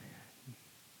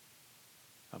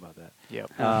 How about that?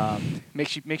 Yep.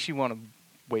 Makes you want to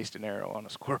waste an arrow on a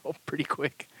squirrel pretty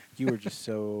quick. You were just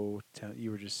so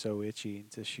itchy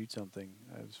to shoot something.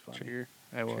 That was funny. Trigger.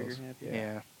 I was. Trigger happy.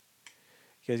 Yeah.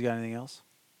 You guys got anything else?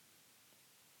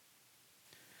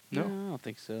 No. I don't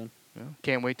think so. No.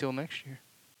 Can't wait till next year.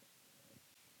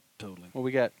 Totally. Well,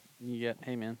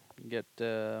 hey man, you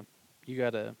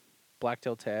got a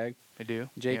blacktail tag. I do.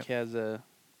 Jake Yep.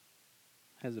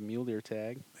 has a mule deer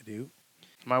tag. I do.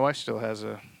 My wife still has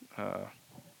a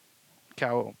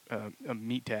cow, a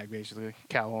meat tag, basically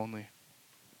cow only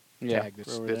tag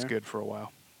that's over that's there. good for a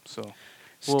while. So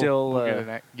Still, we'll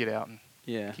get out and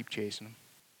yeah, keep chasing them.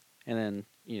 and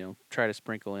then try to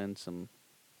sprinkle in some.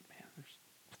 Man, there's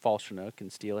false Chinook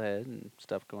and steelhead and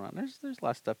stuff going on. There's a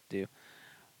lot of stuff to do.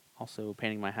 Also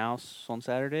painting my house on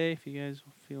Saturday. If you guys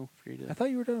feel free to. I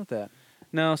thought you were done with that.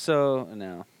 No.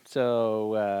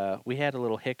 We had a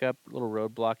little hiccup, a little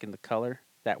roadblock in the color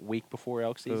that week before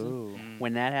elk season. Ooh.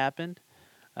 When that happened,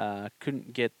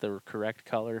 couldn't get the correct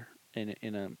color in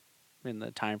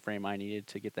the time frame I needed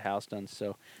to get the house done.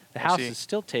 So the I house see. is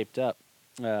still taped up.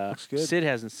 Looks good. Sid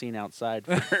hasn't seen outside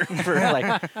for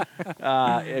like.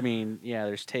 I mean, yeah,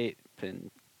 there's tape and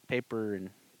paper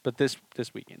but this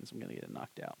weekend I'm gonna get it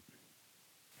knocked out.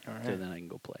 All right. So then I can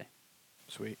go play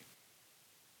Sweet.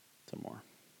 some more.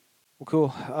 Well,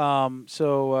 cool.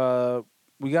 So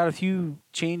we got a few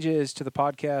changes to the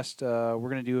podcast. We're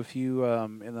going to do a few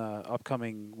in the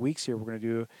upcoming weeks here. We're going to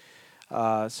do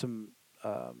some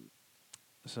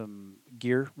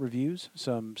gear reviews,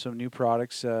 some new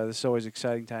products. This is always an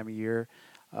exciting time of year.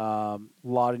 A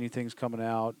lot of new things coming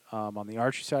out on the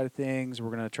archery side of things.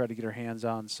 We're going to try to get our hands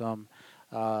on some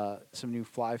new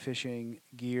fly fishing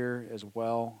gear as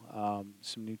well,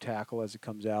 some new tackle as it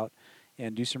comes out,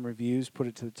 and do some reviews, put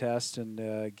it to the test,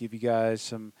 and give you guys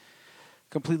some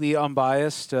completely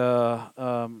unbiased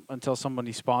until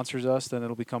somebody sponsors us, then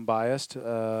it'll become biased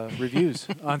reviews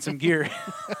on some gear.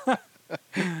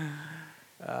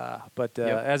 But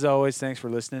Yep. as always, thanks for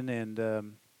listening. And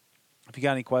if you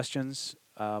got any questions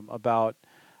about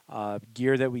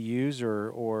gear that we use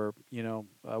or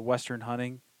Western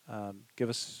hunting, give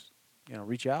us,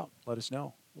 reach out, let us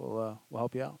know. We'll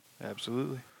help you out.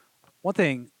 Absolutely. One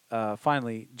thing,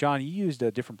 finally, John, you used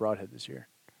a different broadhead this year.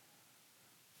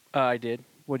 I did.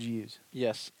 What'd you use?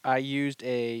 Yes, I used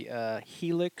a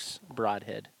Helix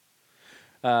broadhead,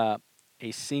 a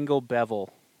single bevel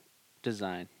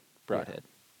design broadhead,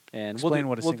 and Explain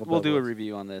what a single we'll do bevel a is.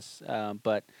 review on this.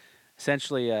 But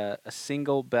essentially, a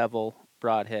single bevel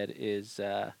broadhead is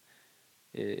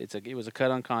it was a cut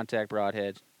on contact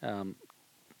broadhead.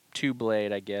 two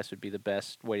blade, I guess, would be the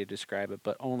best way to describe it.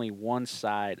 But only one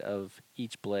side of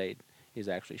each blade is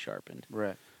actually sharpened.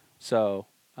 Right. So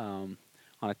on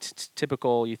a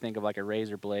typical, you think of like a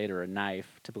razor blade or a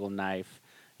knife, typical knife,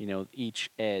 each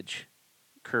edge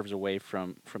curves away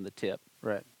from the tip.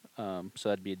 Right. So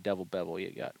that'd be a double bevel.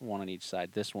 You got one on each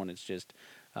side. This one is just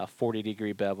a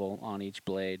 40-degree bevel on each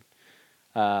blade.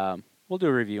 We'll do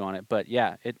a review on it, but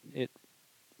yeah, it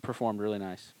performed really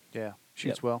nice. Yeah.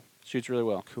 Shoots Yep. well. Shoots really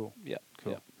well. Cool. Yeah.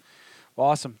 Cool. Yep. Well,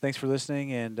 awesome. Thanks for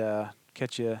listening, and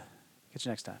catch you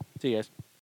next time. See you guys.